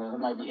 okay, well, it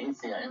might be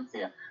ACL,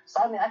 MCL.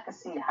 So, I mean, I can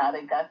see how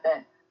they got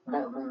that.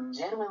 But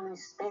legitimately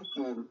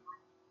speaking,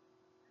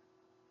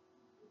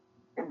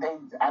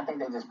 I think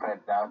they just put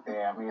it out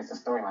there. I mean, it's a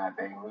storyline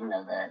thing. We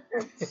know that.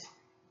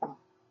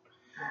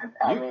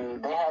 I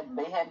mean, they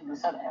had to do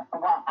something.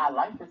 Well, I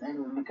like this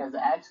angle because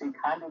it actually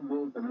kind of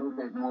builds a little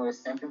bit more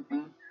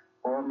sympathy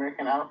for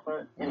American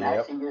Alpha and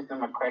actually gives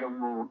them a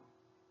credible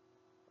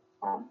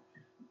on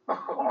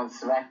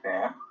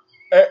SmackDown.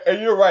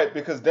 And you're right,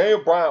 because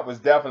Daniel Bryan was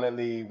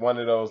definitely one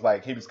of those,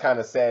 like, he was kind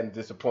of sad and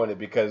disappointed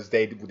because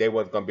they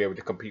wasn't going to be able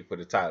to compete for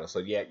the title. So,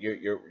 yeah,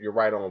 you're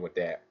right on with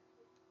that.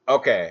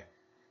 Okay,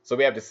 so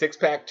we have the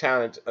six-pack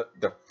challenge,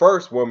 the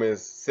first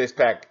women's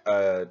six-pack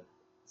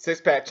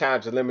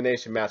challenge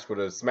elimination match for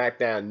the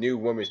SmackDown New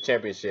Women's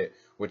Championship,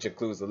 which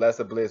includes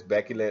Alexa Bliss,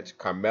 Becky Lynch,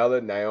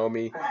 Carmella,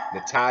 Naomi,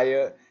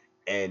 Natalya,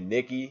 and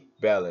Nikki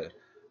Bella.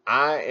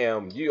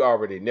 You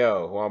already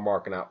know who I'm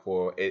marking out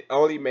for. It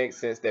only makes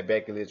sense that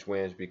Becky Lynch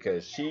wins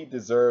because she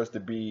deserves to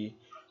be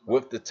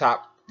with the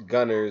top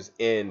gunners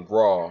in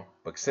Raw.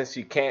 But since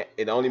she can't,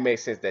 it only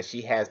makes sense that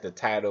she has the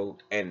title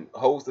and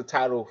holds the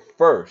title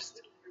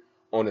first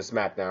on the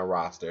SmackDown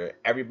roster.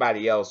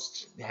 Everybody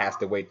else has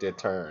to wait their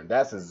turn.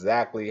 That's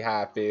exactly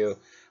how I feel.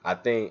 I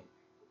think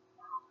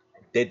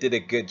they did a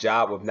good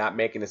job of not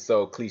making it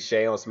so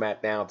cliche on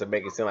SmackDown to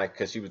make it seem like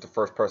because she was the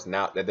first person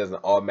out, that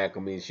doesn't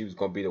automatically mean she was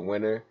going to be the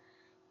winner.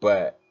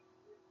 But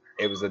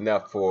it was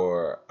enough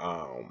for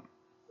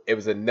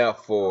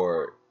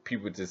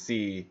people to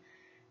see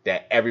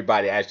that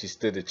everybody actually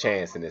stood a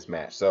chance in this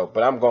match. So,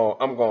 but I'm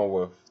going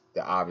with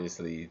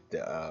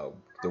the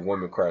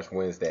Woman Crush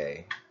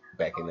Wednesday,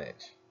 Becky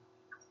Lynch.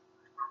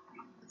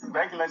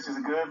 Becky Lynch is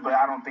good, but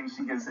I don't think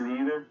she gets it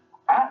either.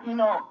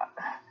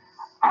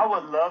 I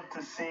would love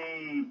to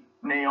see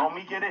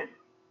Naomi get it,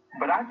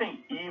 but I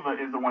think Eva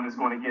is the one that's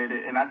going to get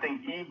it. And I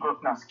think Eva,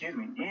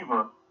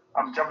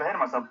 I'm jumping ahead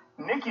of myself.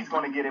 Nikki's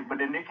going to get it, but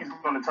then Nikki's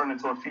going to turn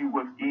into a feud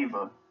with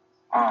Eva.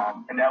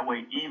 And that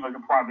way Eva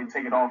could probably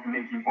take it off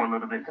Nikki for a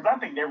little bit. Because I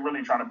think they're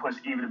really trying to push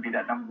Eva to be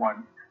that number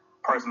one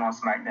person on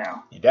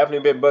SmackDown. You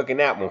definitely been booking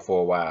that one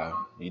for a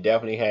while. You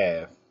definitely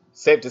have.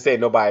 Safe to say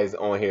nobody's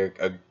on here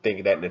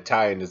thinking that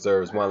Natalya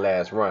deserves one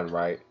last run,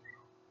 right?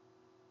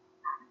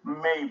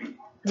 Maybe.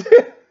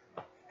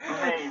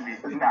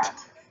 Maybe not.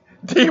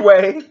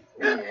 D-Way.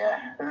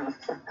 Yeah.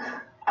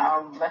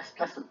 Let's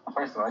first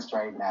of all, let's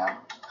try now.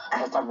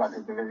 Let's talk about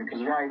this division because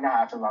you already know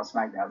how I feel about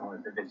SmackDown on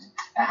this division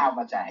and how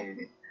much I hate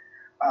it.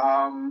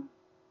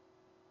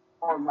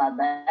 For my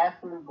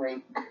bathroom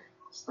break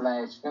 /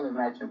 filler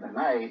match of the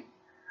night,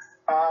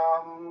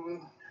 I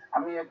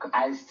mean,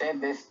 I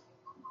said this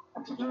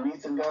a few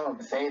weeks ago. I'm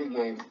gonna say it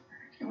again.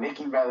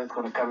 Nikki Bella's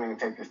gonna come in and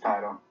take this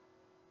title.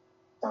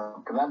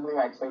 So, because I believe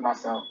I explained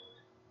myself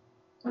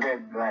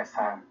good last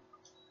time.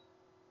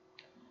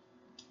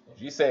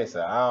 If you say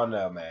so, I don't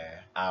know, man.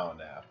 I don't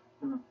know.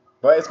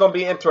 But it's gonna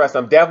be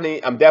interesting. I'm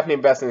definitely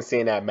invested in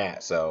seeing that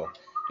match. So,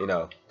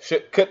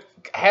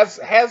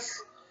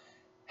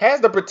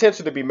 has the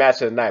potential to be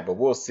match of the night, but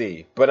we'll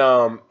see. But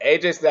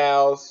AJ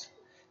Styles,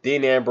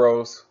 Dean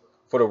Ambrose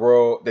for the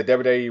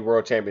WWE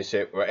World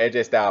Championship, where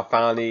AJ Styles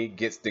finally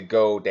gets the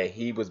gold that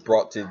he was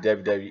brought to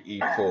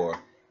WWE for.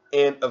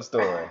 End of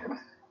story.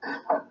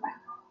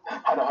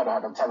 Hold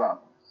on. Tell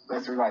out.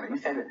 Let's rewind it. He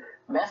said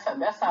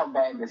that's how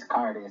bad this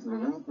card is.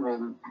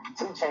 When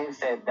 2 Chainz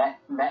said that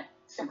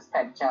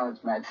six-pack challenge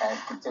match has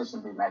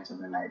potential to be match of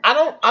the night.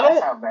 That's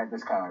how bad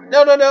this card is.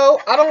 No.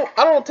 I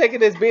don't take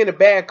it as being a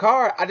bad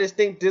card. I just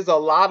think there's a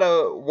lot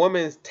of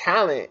women's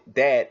talent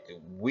that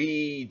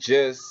we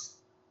just,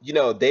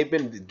 they've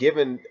been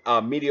given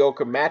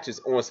mediocre matches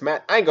on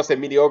Smack. I ain't gonna say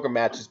mediocre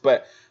matches,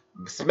 but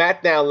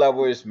SmackDown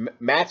levels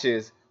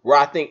matches where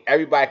I think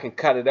everybody can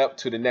cut it up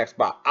to the next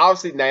spot.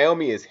 Obviously,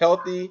 Naomi is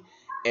healthy,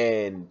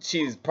 and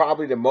she's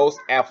probably the most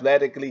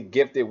athletically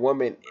gifted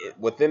woman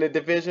within the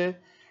division.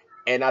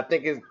 And I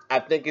think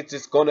it's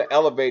just going to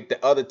elevate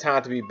the other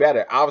time to be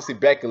better. Obviously,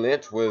 Becky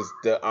Lynch was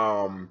the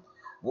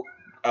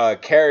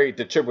carried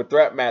the triple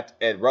threat match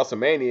at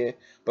WrestleMania,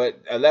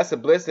 but Alexa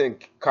Bliss and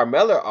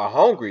Carmella are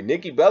hungry.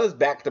 Nikki Bella's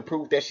back to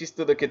prove that she's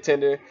still a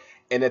contender,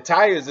 and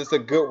Natalya is just a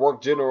good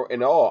work general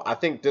in all. I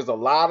think there's a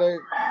lot of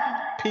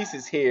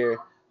pieces here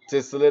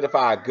to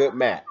solidify a good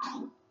match.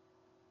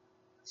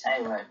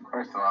 Hey, look,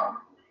 first of all,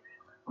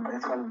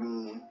 it's going to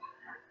be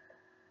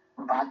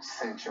Botch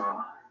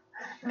Central.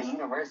 The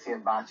University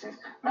of Botches.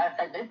 Matter of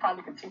fact, they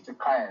probably could teach a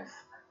class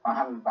on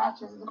how many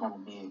botches is going to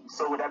be.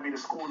 So would that be the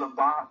school of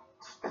bot?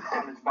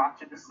 College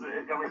botches?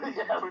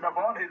 Put up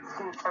all his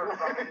school terms.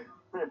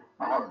 The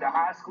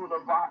high school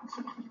of bot.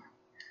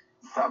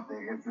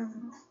 Something. It's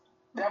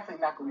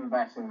definitely not going to be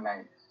bashing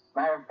tonight.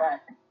 Matter of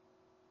fact,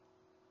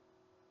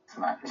 it's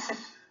not.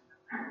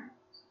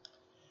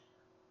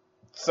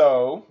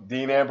 So,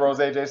 Dean Ambrose,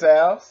 AJ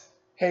Styles,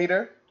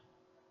 hater.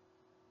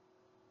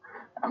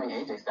 I mean,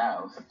 AJ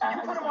Styles. You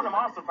put him on the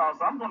Monster Power,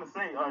 so I'm going to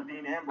say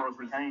Dean Ambrose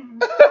retains.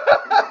 Don't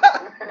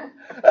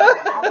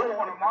put him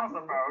on the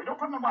Monster Power. You don't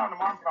put him on the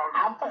Monster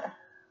Power.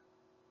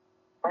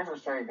 First of all,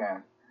 straight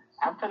down.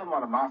 I put him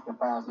on the Monster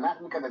Files,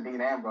 not because of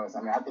Dean Ambrose. I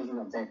mean, I think he's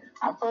going to take.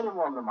 I put him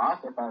on the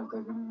Monster Files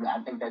because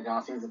I think that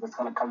John Cena was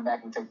going to come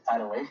back and take the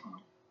title away from him.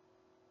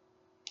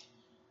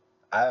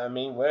 I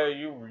mean, well,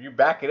 you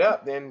back it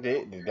up, then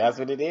that's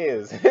what it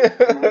is.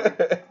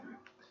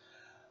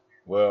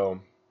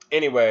 Well,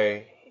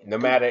 anyway, no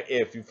matter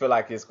if you feel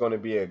like it's going to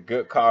be a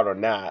good card or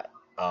not,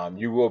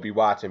 you will be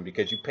watching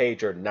because you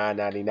paid your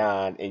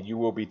 $9.99 and you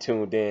will be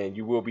tuned in.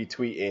 You will be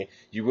tweeting.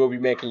 You will be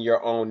making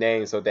your own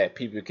name so that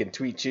people can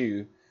tweet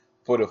you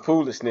for the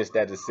foolishness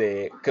that is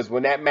said. Because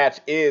when that match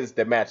is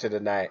the match of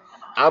the night,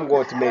 I'm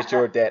going to make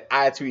sure that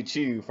I tweet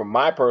you from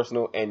my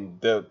personal and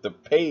the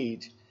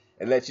page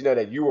and let you know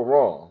that you were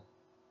wrong.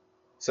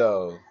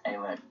 So. Hey,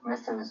 look,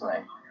 let's do it this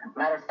way.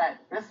 Matter of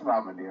fact, this is what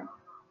I'm going to do.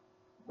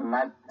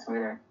 My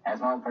Twitter, as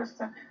one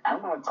person,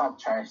 I'm going to talk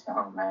trash the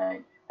whole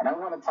night. And I'm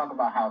going to talk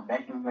about how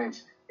Becky Lynch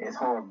is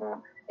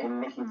horrible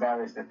and Nikki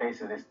Bella is the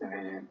face of this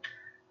division.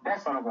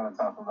 That's what I'm going to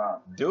talk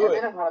about. Do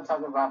it. Then I'm going to talk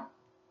about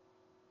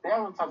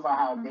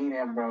how Dean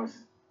Ambrose.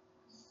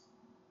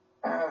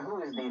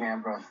 Who is Dean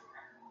Ambrose?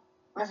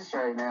 Let's just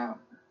show you now.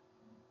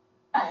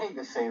 I hate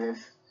to say this.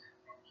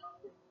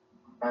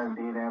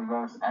 Dean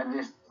Ambrose. I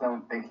just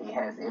don't think he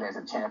has it as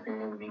a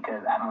champion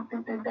because I don't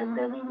think that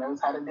WWE knows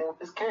how to deal with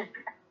his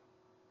character.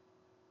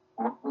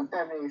 With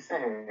that being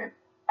said,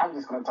 I'm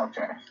just going to talk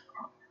trash.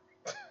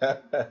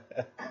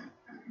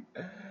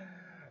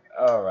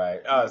 All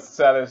right.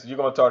 Sellers, you're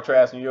going to talk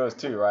trash on yours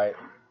too, right?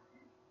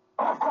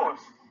 Oh, of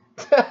course.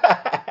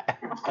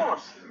 Of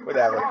course.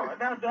 Whatever.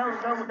 That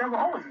will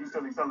always be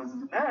silly sellers.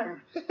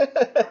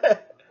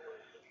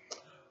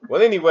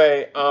 Well,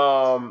 anyway,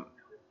 I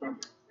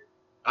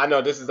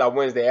know this is our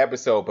Wednesday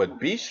episode, but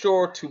be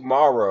sure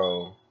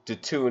tomorrow to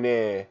tune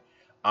in.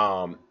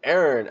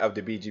 Aaron of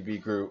the BGB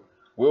group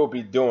will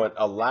be doing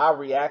a live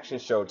reaction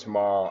show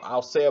tomorrow.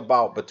 I'll say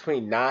about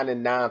between 9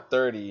 and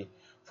 9:30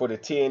 for the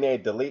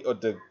TNA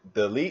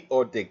Delete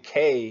or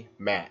Decay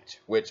match.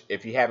 Which,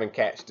 if you haven't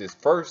catched his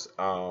first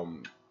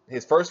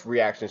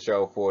reaction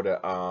show for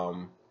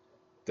the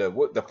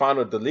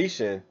final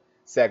deletion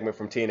segment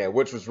from TNA,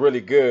 which was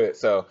really good.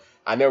 So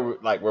I know,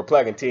 like, we're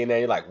plugging TNA.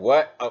 You're like,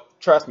 what? Oh,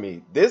 trust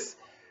me, this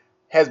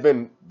has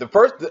been the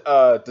first.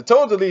 The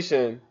total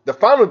deletion, the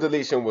final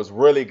deletion was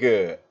really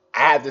good.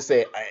 I have to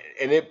say,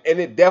 and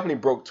it definitely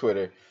broke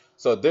Twitter.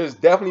 So there's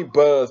definitely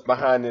buzz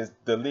behind this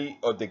Delete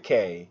or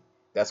Decay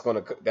that's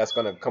gonna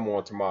come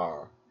on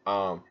tomorrow.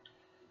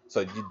 So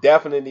you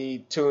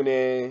definitely tune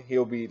in.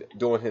 He'll be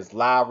doing his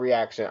live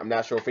reaction. I'm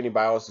not sure if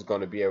anybody else is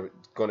gonna be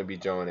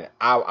joining.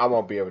 I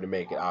won't be able to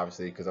make it,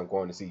 obviously, because I'm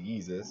going to see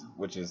Yeezus,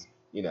 which is,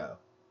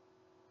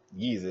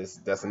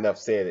 Yeezus. That's enough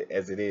said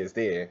as it is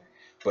there,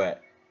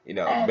 but. Make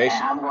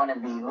sure. I'm going to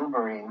be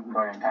Ubering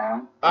during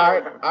time.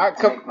 All right,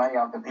 to make money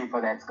off the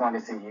people that's going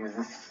to see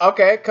users.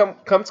 Okay,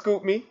 come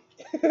scoop me.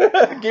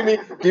 give me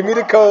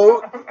the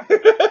code.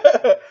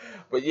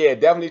 But yeah,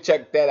 definitely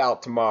check that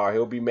out tomorrow.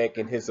 He'll be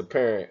making his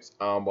appearance,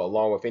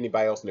 along with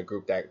anybody else in the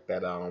group that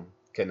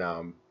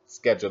can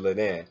schedule it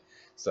in.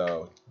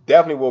 So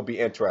definitely will be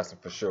interesting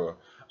for sure.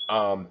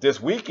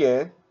 This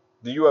weekend,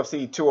 the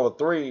UFC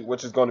 203,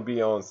 which is going to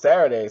be on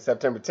Saturday,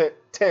 September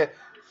 10th.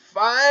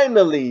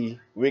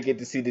 Finally, we get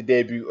to see the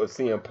debut of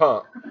CM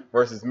Punk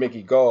versus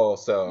Mickey Gall.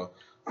 So,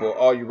 for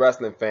all you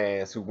wrestling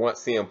fans who want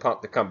CM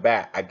Punk to come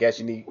back, I guess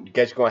you're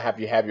gonna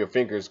have your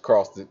fingers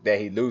crossed that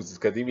he loses,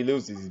 because if he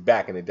loses, he's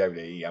back in the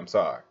WWE. I'm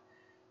sorry,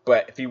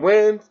 but if he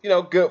wins,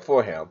 good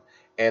for him.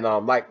 And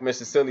like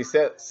Mr. Silly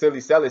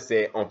Sally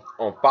said on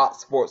Fox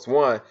Sports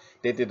 1,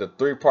 they did a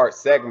 3-part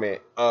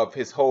segment of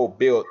his whole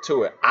build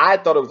to it. I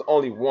thought it was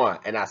only one,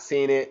 and I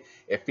seen it.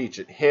 It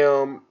featured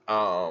him.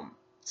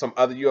 Some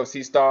other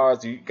UFC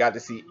stars. You got to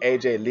see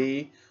AJ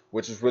Lee,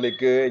 which was really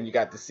good. And you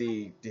got to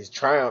see his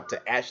triumph to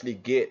actually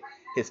get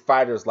his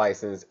fighter's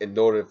license in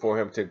order for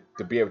him to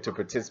be able to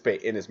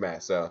participate in this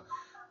match. So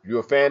if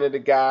you're a fan of the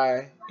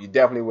guy, you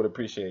definitely would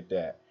appreciate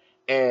that.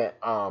 And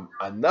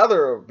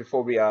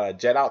before we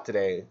jet out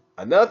today,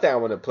 another thing I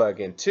want to plug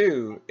in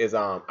too is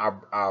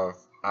our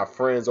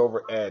friends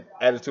over at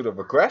Attitude of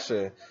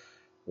Aggression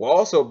will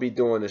also be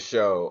doing a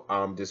show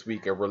this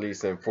week and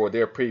releasing for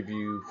their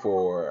preview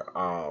for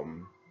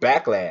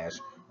Backlash,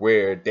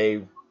 where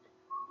they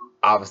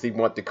obviously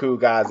want the cool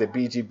guys at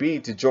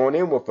BGB to join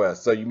in with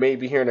us. So you may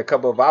be hearing a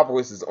couple of our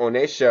voices on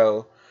their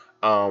show,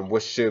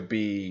 which should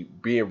be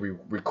being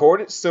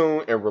recorded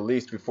soon and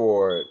released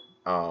before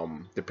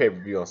the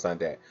pay-per-view on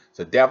Sunday.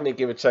 So definitely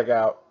give a check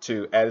out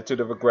to Attitude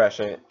of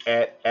Aggression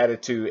at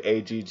Attitude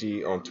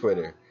AGG on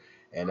Twitter.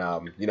 And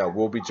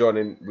we'll be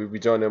joining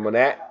them on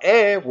that,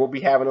 and we'll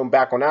be having them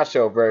back on our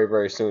show very,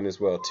 very soon as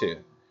well too.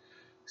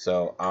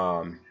 So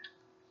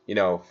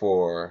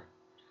for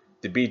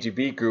the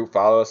BGB group,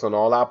 follow us on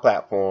all our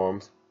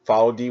platforms.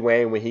 Follow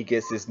Dwayne when he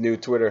gets his new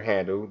Twitter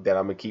handle that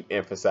I'm gonna keep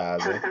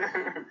emphasizing.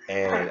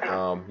 And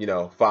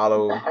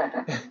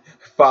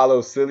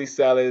follow Silly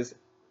Sellers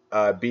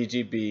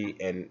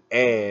BGB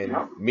and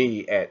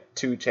me at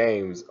 2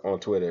 Chains on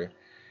Twitter.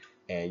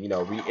 And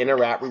we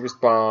interact, we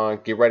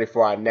respond. Get ready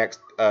for our next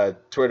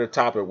Twitter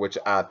topic, which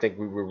I think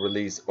we will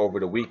release over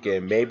the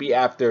weekend, maybe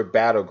after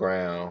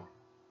Backlash.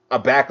 I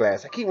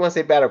keep wanting to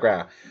say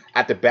Battleground.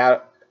 After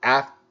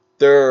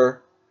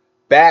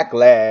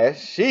Backlash,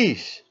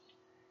 sheesh.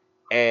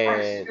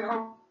 And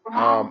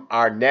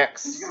our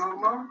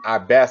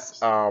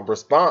best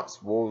response,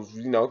 we'll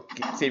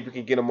see if we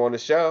can get them on the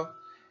show.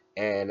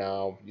 And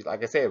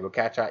like I said, we'll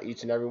catch y'all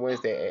each and every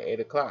Wednesday at 8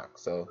 o'clock.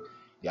 So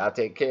y'all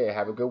take care.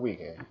 Have a good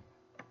weekend.